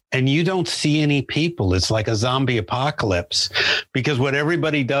recently and you don't see any people. It's like a zombie apocalypse because what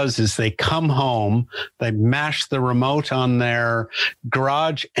everybody does is they come home, they mash the remote on their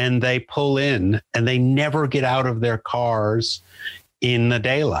garage and they pull in and they never get out of their cars in the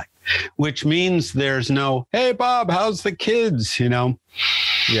daylight, which means there's no, hey, Bob, how's the kids?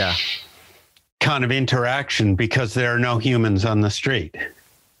 Yeah. Kind of interaction because there are no humans on the street.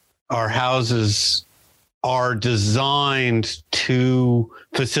 Our houses are designed to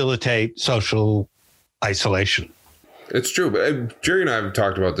facilitate social isolation. It's true. But Jerry and I have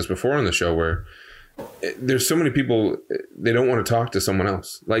talked about this before on the show where there's so many people, they don't want to talk to someone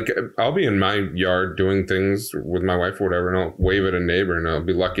else. Like I'll be in my yard doing things with my wife or whatever, and I'll wave at a neighbor and I'll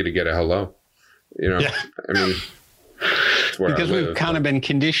be lucky to get a hello. Yeah. I mean... Because we've kind of been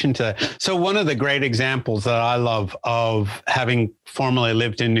conditioned to. So one of the great examples that I love of having formerly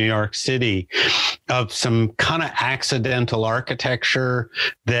lived in New York City of some kind of accidental architecture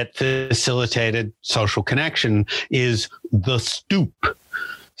that facilitated social connection is the stoop.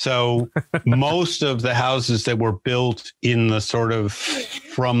 So most of the houses that were built in the sort of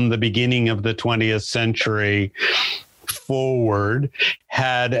from the beginning of the 20th century forward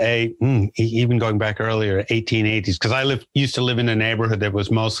had even going back earlier, 1880s, because I used to live in a neighborhood that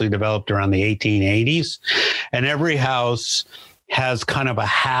was mostly developed around the 1880s, and every house has kind of a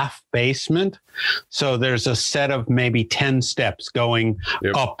half basement. So there's a set of maybe 10 steps going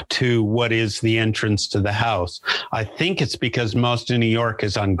up to what is the entrance to the house. I think it's because most of New York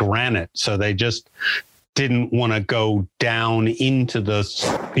is on granite. So they just didn't want to go down into the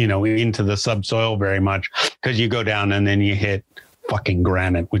subsoil very much because you go down and then you hit fucking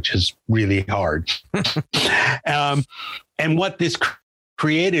granite, which is really hard. And what this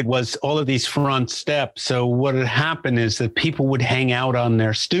created was all of these front steps. So what had happened is that people would hang out on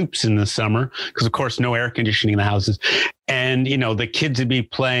their stoops in the summer because, of course, no air conditioning in the houses. And, the kids would be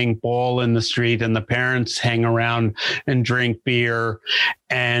playing ball in the street and the parents hang around and drink beer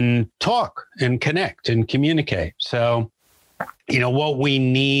and talk and connect and communicate. So, what we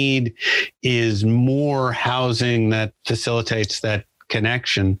need is more housing that facilitates that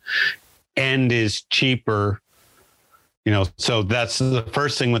connection and is cheaper. So that's the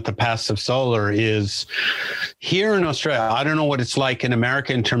first thing with the passive solar is here in Australia. I don't know what it's like in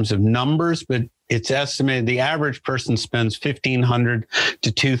America in terms of numbers, but it's estimated the average person spends $1,500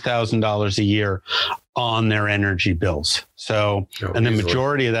 to $2,000 a year on their energy bills. So, and the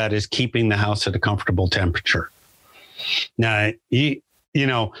majority of that is keeping the house at a comfortable temperature. Now, you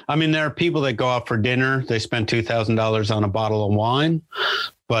know, I mean, there are people that go out for dinner, they spend $2,000 on a bottle of wine,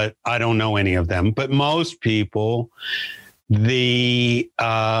 but I don't know any of them. But most people,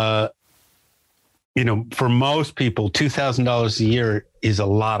 for most people, $2,000 a year is a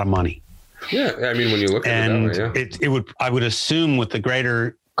lot of money. Yeah, I mean, when you look at it that way, yeah. I would assume with the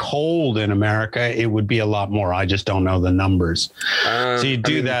greater cold in America, it would be a lot more. I just don't know the numbers. So you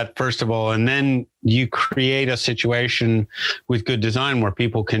do that, first of all, and then you create a situation with good design where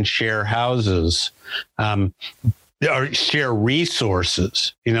people can share houses, or share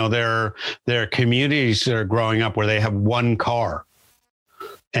resources. You know, there are communities that are growing up where they have one car.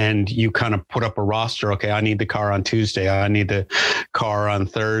 And you kind of put up a roster. Okay, I need the car on Tuesday. I need the car on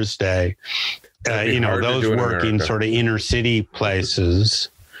Thursday. Those work in sort of inner city places.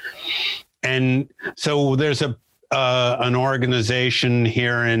 And so there's an organization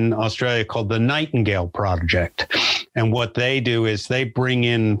here in Australia called the Nightingale Project. And what they do is they bring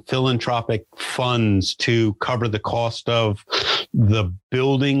in philanthropic funds to cover the cost of the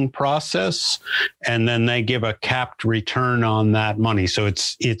building process. And then they give a capped return on that money. So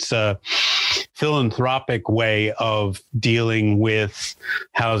it's a philanthropic way of dealing with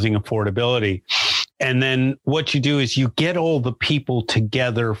housing affordability. And then what you do is you get all the people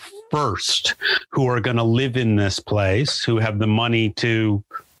together first who are going to live in this place, who have the money to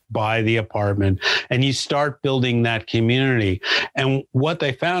buy the apartment, and you start building that community. And what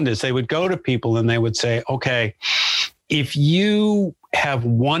they found is they would go to people and they would say, okay, if you have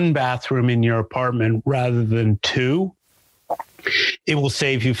one bathroom in your apartment rather than two, it will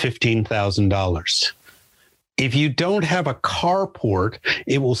save you $15,000. If you don't have a carport,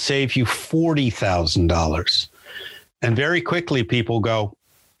 it will save you $40,000. And very quickly people go,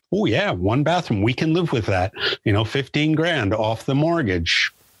 oh yeah, one bathroom, we can live with that. $15,000 off the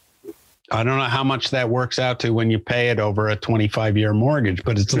mortgage. I don't know how much that works out to when you pay it over a 25-year mortgage,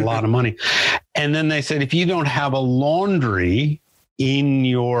 but it's a lot of money. And then they said, if you don't have a laundry in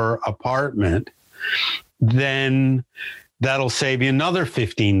your apartment, then that'll save you another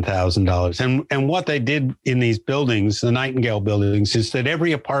 $15,000. And what they did in these buildings, the Nightingale buildings, is that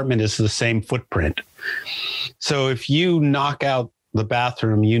every apartment is the same footprint. So if you knock out the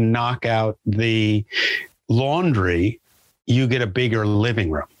bathroom, you knock out the laundry, you get a bigger living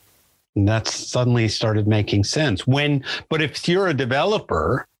room. And that's suddenly started making sense. But if you're a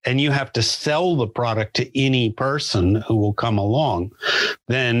developer and you have to sell the product to any person who will come along,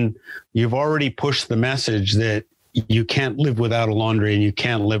 then you've already pushed the message that you can't live without a laundry and you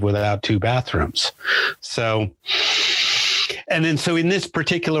can't live without two bathrooms. So in this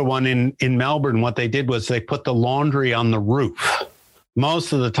particular one in Melbourne, what they did was they put the laundry on the roof.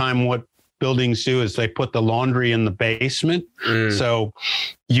 Most of the time, what buildings do is they put the laundry in the basement. So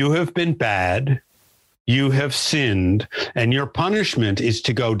you have been bad, you have sinned, and your punishment is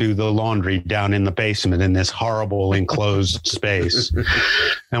to go do the laundry down in the basement in this horrible enclosed space.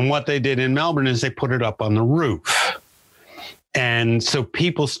 And what they did in Melbourne is they put it up on the roof. And so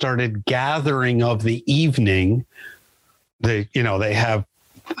people started gathering of the evening. They have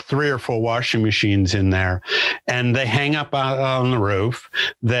 3 or 4 washing machines in there, and they hang up on the roof.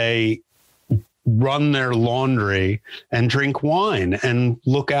 They run their laundry and drink wine and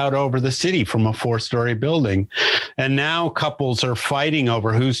look out over the city from a 4-story building. And now couples are fighting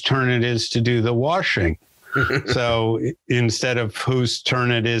over whose turn it is to do the washing. So instead of whose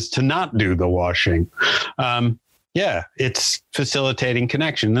turn it is to not do the washing. It's facilitating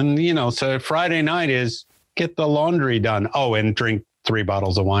connection. And, so Friday night is get the laundry done. Oh, and drink 3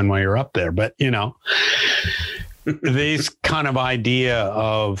 bottles of wine while you're up there. But, these kind of idea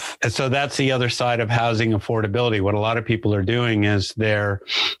of, so that's the other side of housing affordability. What a lot of people are doing is they're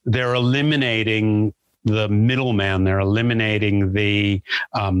eliminating the middleman. They're eliminating the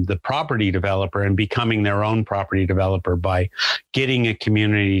property developer and becoming their own property developer by getting a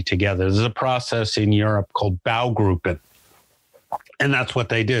community together. There's a process in Europe called Baugruppen. And that's what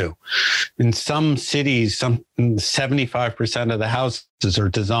they do. In some cities, 75% of the houses are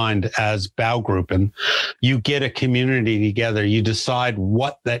designed as Baugruppen. You get a community together. You decide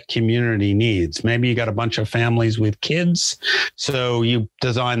what that community needs. Maybe you got a bunch of families with kids. So you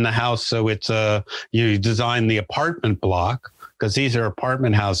design the house so you design the apartment block, because these are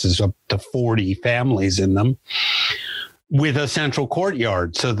apartment houses up to 40 families in them, with a central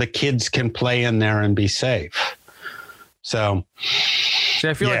courtyard so the kids can play in there and be safe. So See,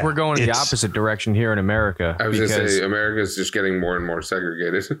 I feel like we're going in the opposite direction here in America. I was going to say, America's just getting more and more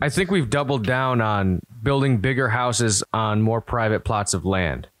segregated. I think we've doubled down on building bigger houses on more private plots of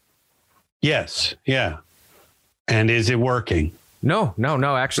land. Yes. Yeah. And is it working? No.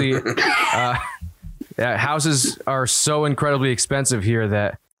 Actually, houses are so incredibly expensive here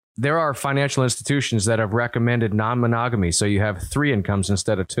that there are financial institutions that have recommended non-monogamy. So you have 3 incomes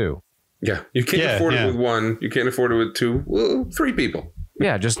instead of 2. Yeah. You can't afford it with 1. You can't afford it with 2. Well, 3 people.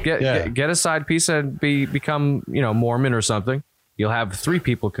 Yeah. Just get a side piece and become, Mormon or something. You'll have 3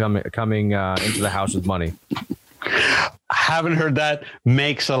 people coming into the house with money. Haven't heard that.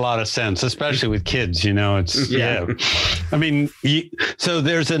 Makes a lot of sense, especially with kids. It's I mean, so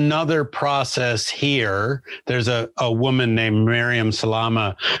there's another process here. There's a woman named Miriam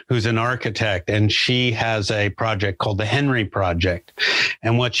Salama who's an architect, and she has a project called the Henry Project.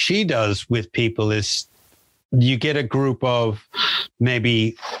 And what she does with people is you get a group of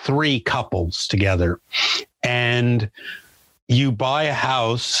maybe 3 couples together, and you buy a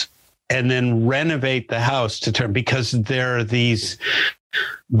house and then renovate the house because there are the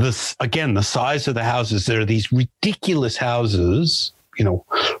size of the houses, there are these ridiculous houses,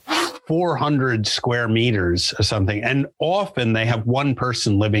 400 square meters or something. And often they have one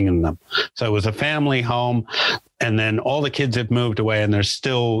person living in them. So it was a family home. And then all the kids have moved away, and there's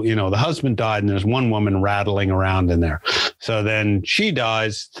still, the husband died, and there's one woman rattling around in there. So then she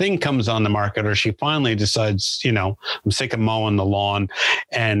dies, thing comes on the market, or she finally decides, I'm sick of mowing the lawn,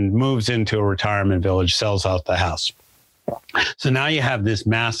 and moves into a retirement village, sells out the house. So now you have this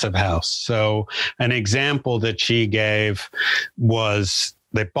massive house. So an example that she gave was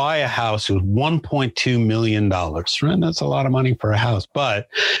they buy a house with $1.2 million, right? That's a lot of money for a house. But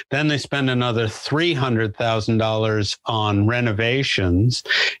then they spend another $300,000 on renovations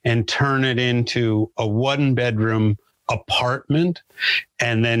and turn it into a 1-bedroom apartment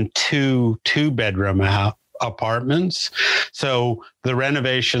and then 2 2-bedroom apartments. So the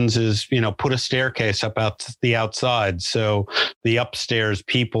renovations is, put a staircase up out the outside. So the upstairs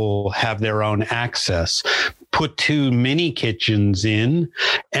people have their own access. Put 2 mini kitchens in,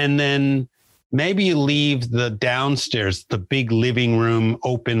 and then maybe you leave the downstairs, the big living room,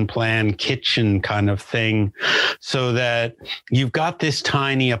 open plan kitchen kind of thing, so that you've got this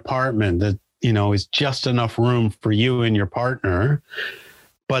tiny apartment that, is just enough room for you and your partner.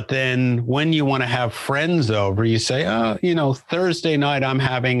 But then when you want to have friends over, you say, Thursday night, I'm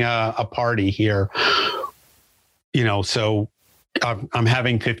having a party here, so I'm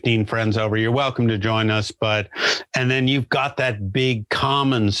having 15 friends over. You're welcome to join us. And then you've got that big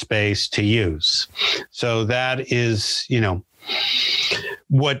common space to use. So that is, the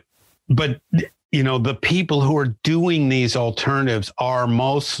people who are doing these alternatives are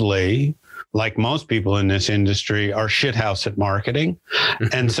mostly, like most people in this industry, are shithouse at marketing.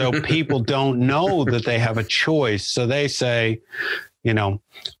 And so people don't know that they have a choice. So they say,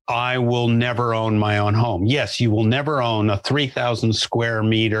 I will never own my own home. Yes, you will never own a 3,000 square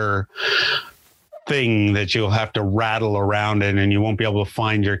meter thing that you'll have to rattle around in, and you won't be able to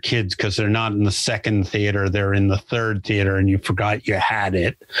find your kids because they're not in the 2nd theater, they're in the 3rd theater, and you forgot you had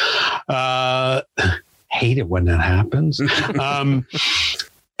it. Hate it when that happens.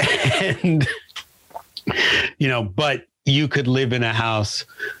 But you could live in a house.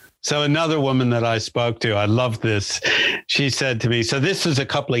 So another woman that I spoke to, I love this. She said to me, so this was a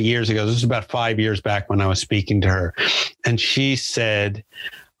couple of years ago. This was about 5 years back when I was speaking to her. And she said,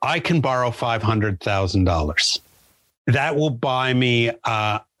 I can borrow $500,000. That will buy me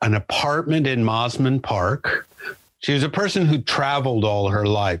an apartment in Mosman Park. She was a person who traveled all her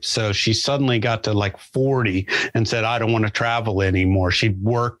life. So she suddenly got to like 40 and said, I don't want to travel anymore. She'd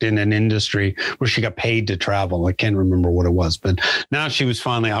worked in an industry where she got paid to travel. I can't remember what it was, but now she was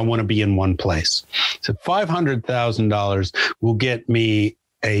finally, I want to be in one place. So $500,000 will get me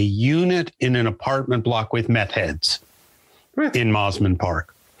a unit in an apartment block with meth heads in Mosman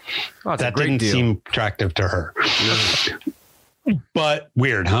Park. Oh, that didn't seem attractive to her. But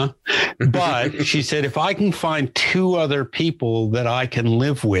weird, huh? But she said, if I can find 2 other people that I can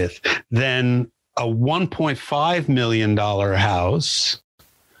live with, then a $1.5 million house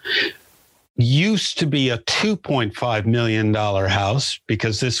used to be a $2.5 million house,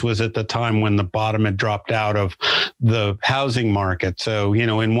 because this was at the time when the bottom had dropped out of the housing market. So,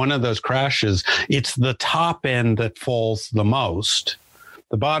 in one of those crashes, it's the top end that falls the most.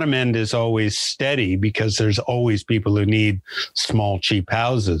 The bottom end is always steady because there's always people who need small, cheap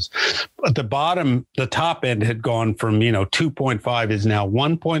houses. But the top end had gone from, 2.5 is now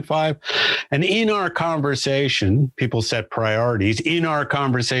 1.5. And in our conversation, people set priorities. In our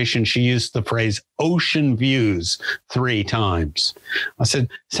conversation, she used the phrase ocean views 3 times. I said,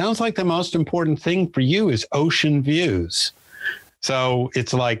 sounds like the most important thing for you is ocean views. So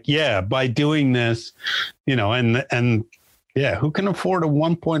it's like, yeah, by doing this, and yeah, who can afford a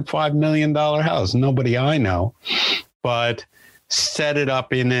 $1.5 million house? Nobody I know. But set it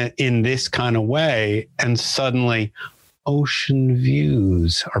up in this kind of way, and suddenly ocean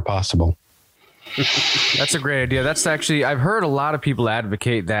views are possible. That's a great idea. That's actually, I've heard a lot of people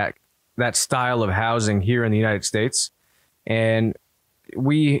advocate that style of housing here in the United States. And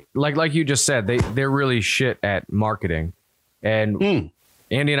we, like you just said, they're really shit at marketing. And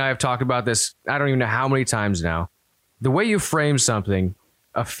Andy and I have talked about this, I don't even know how many times now. The way you frame something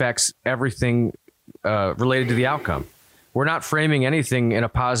affects everything related to the outcome. We're not framing anything in a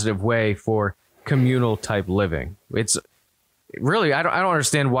positive way for communal type living. It's really, I don't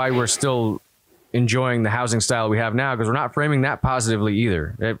understand why we're still enjoying the housing style we have now, because we're not framing that positively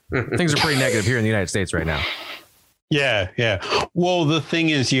either. Things are pretty negative here in the United States right now. Yeah. Well, the thing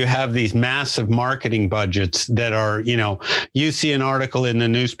is, you have these massive marketing budgets that are, you see an article in the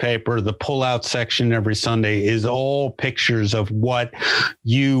newspaper, the pullout section every Sunday is all pictures of what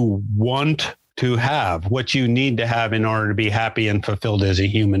you want to have, what you need to have in order to be happy and fulfilled as a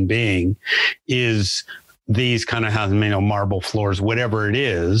human being is these kind of houses, marble floors, whatever it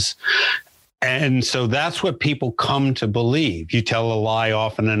is. And so that's what people come to believe. You tell a lie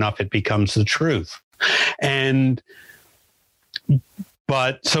often enough, it becomes the truth.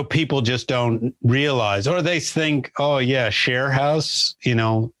 But so people just don't realize, or they think, oh yeah, share house,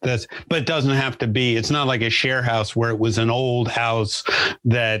 but it doesn't have to be. It's not like a share house where it was an old house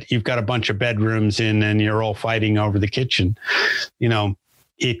that you've got a bunch of bedrooms in and you're all fighting over the kitchen.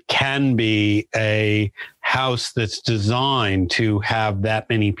 It can be a house that's designed to have that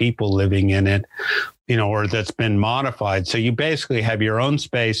many people living in it, or that's been modified. So you basically have your own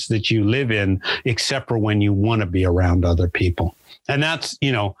space that you live in, except for when you want to be around other people. And that's,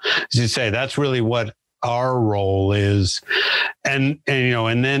 as you say, that's really what our role is. And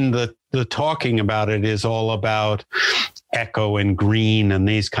then the talking about it is all about eco and green and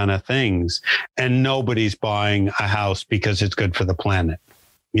these kind of things. And nobody's buying a house because it's good for the planet.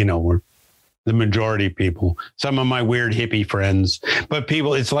 We're the majority of people, some of my weird hippie friends, but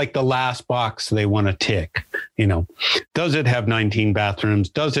people, it's like the last box they want to tick. Does it have 19 bathrooms?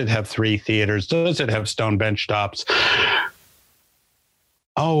 Does it have 3 theaters? Does it have stone bench tops?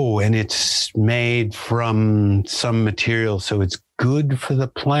 Oh, and it's made from some material, so it's good for the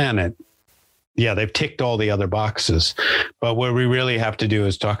planet. Yeah, they've ticked all the other boxes. But what we really have to do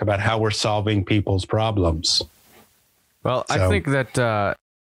is talk about how we're solving people's problems. Well, I think that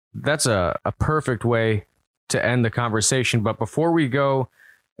that's a perfect way to end the conversation. But before we go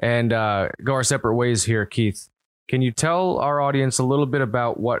and go our separate ways here, Keith, can you tell our audience a little bit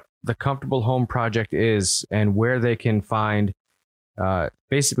about what the Comfortable Home Project is and where they can find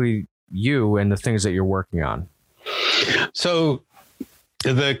basically you and the things that you're working on? So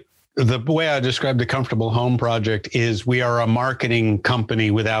the way I describe the Comfortable Home Project is we are a marketing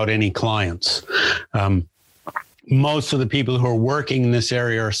company without any clients. Most of the people who are working in this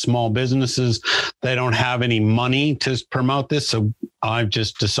area are small businesses. They don't have any money to promote this. So I've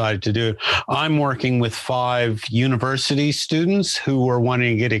just decided to do it. I'm working with 5 university students who are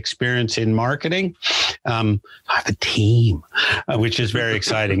wanting to get experience in marketing. I have a team, which is very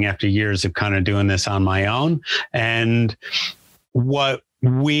exciting after years of kind of doing this on my own. And what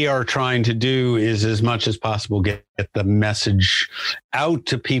we are trying to do is, as much as possible, get the message out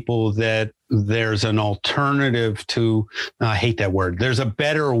to people that there's an alternative to, I hate that word, there's a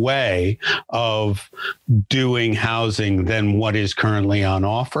better way of doing housing than what is currently on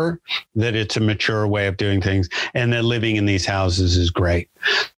offer, that it's a mature way of doing things, and that living in these houses is great.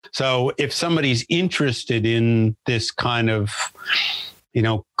 So if somebody's interested in this kind of,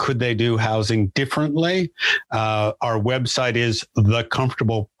 could they do housing differently? Our website is The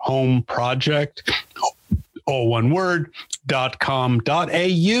Comfortable Home Project, all one word,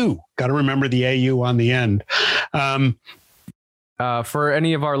 .com.au. Got to remember the AU on the end. For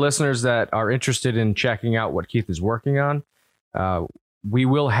any of our listeners that are interested in checking out what Keith is working on, we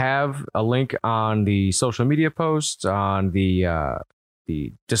will have a link on the social media posts, on the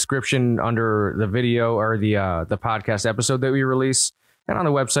description under the video or the podcast episode that we release, and on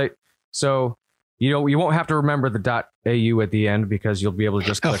the website. So, you won't have to remember the .au at the end, because you'll be able to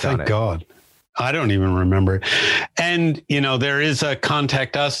just click on it. Thank God. I don't even remember. And, there is a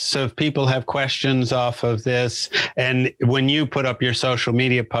contact us. So if people have questions off of this, and when you put up your social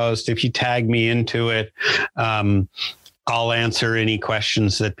media post, if you tag me into it, I'll answer any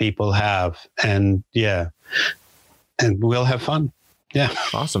questions that people have. And and we'll have fun. Yeah.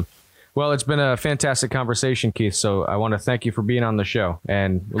 Awesome. Well, it's been a fantastic conversation, Keith. So I want to thank you for being on the show,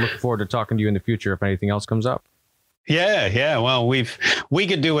 and we look forward to talking to you in the future if anything else comes up. Yeah. Well, we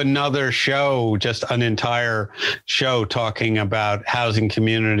could do another show, just an entire show talking about housing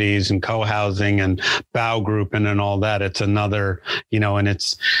communities and co-housing and Baugrouping and all that. It's another, and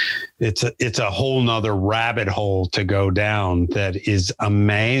it's a whole nother rabbit hole to go down that is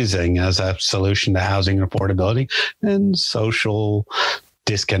amazing as a solution to housing affordability and social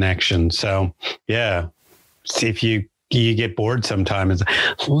disconnection. So, yeah, see if you get bored sometimes.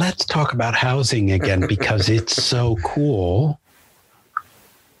 Let's talk about housing again because it's so cool.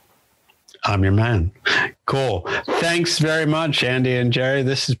 I'm your man. Cool. Thanks very much, Andy and Jerry.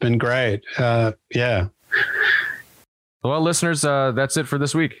 This has been great. Yeah. Well, listeners, that's it for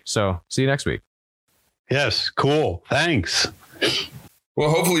this week. So see you next week. Yes. Cool. Thanks. Well,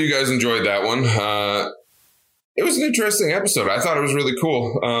 hopefully you guys enjoyed that one. It was an interesting episode. I thought it was really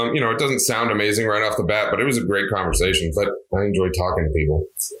cool. It doesn't sound amazing right off the bat, but it was a great conversation. But I enjoy talking to people.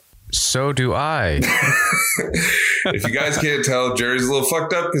 So do I. If you guys can't tell, Jerry's a little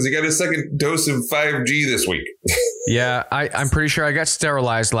fucked up because he got his second dose of 5G this week. Yeah, I'm pretty sure I got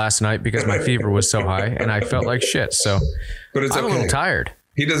sterilized last night because my fever was so high and I felt like shit. So but it's I'm a little tired.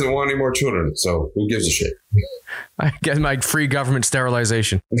 He doesn't want any more children, so who gives a shit? I get my free government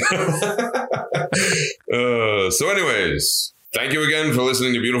sterilization. So anyways, thank you again for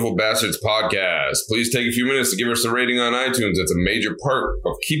listening to Beautiful Bastards Podcast. Please take a few minutes to give us a rating on iTunes. It's a major part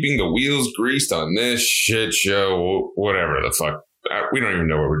of keeping the wheels greased on this shit show, whatever the fuck. We don't even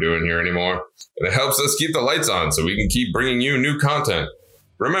know what we're doing here anymore. And it helps us keep the lights on so we can keep bringing you new content.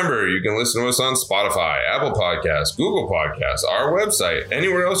 Remember, you can listen to us on Spotify, Apple Podcasts, Google Podcasts, our website,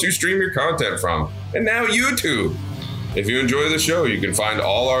 anywhere else you stream your content from, and now YouTube. If you enjoy the show, you can find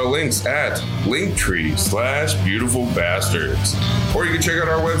all our links at linktree/beautifulbastards. Or you can check out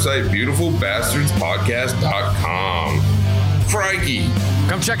our website, beautifulbastardspodcast.com. Crikey!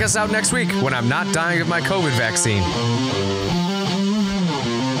 Come check us out next week when I'm not dying of my COVID vaccine.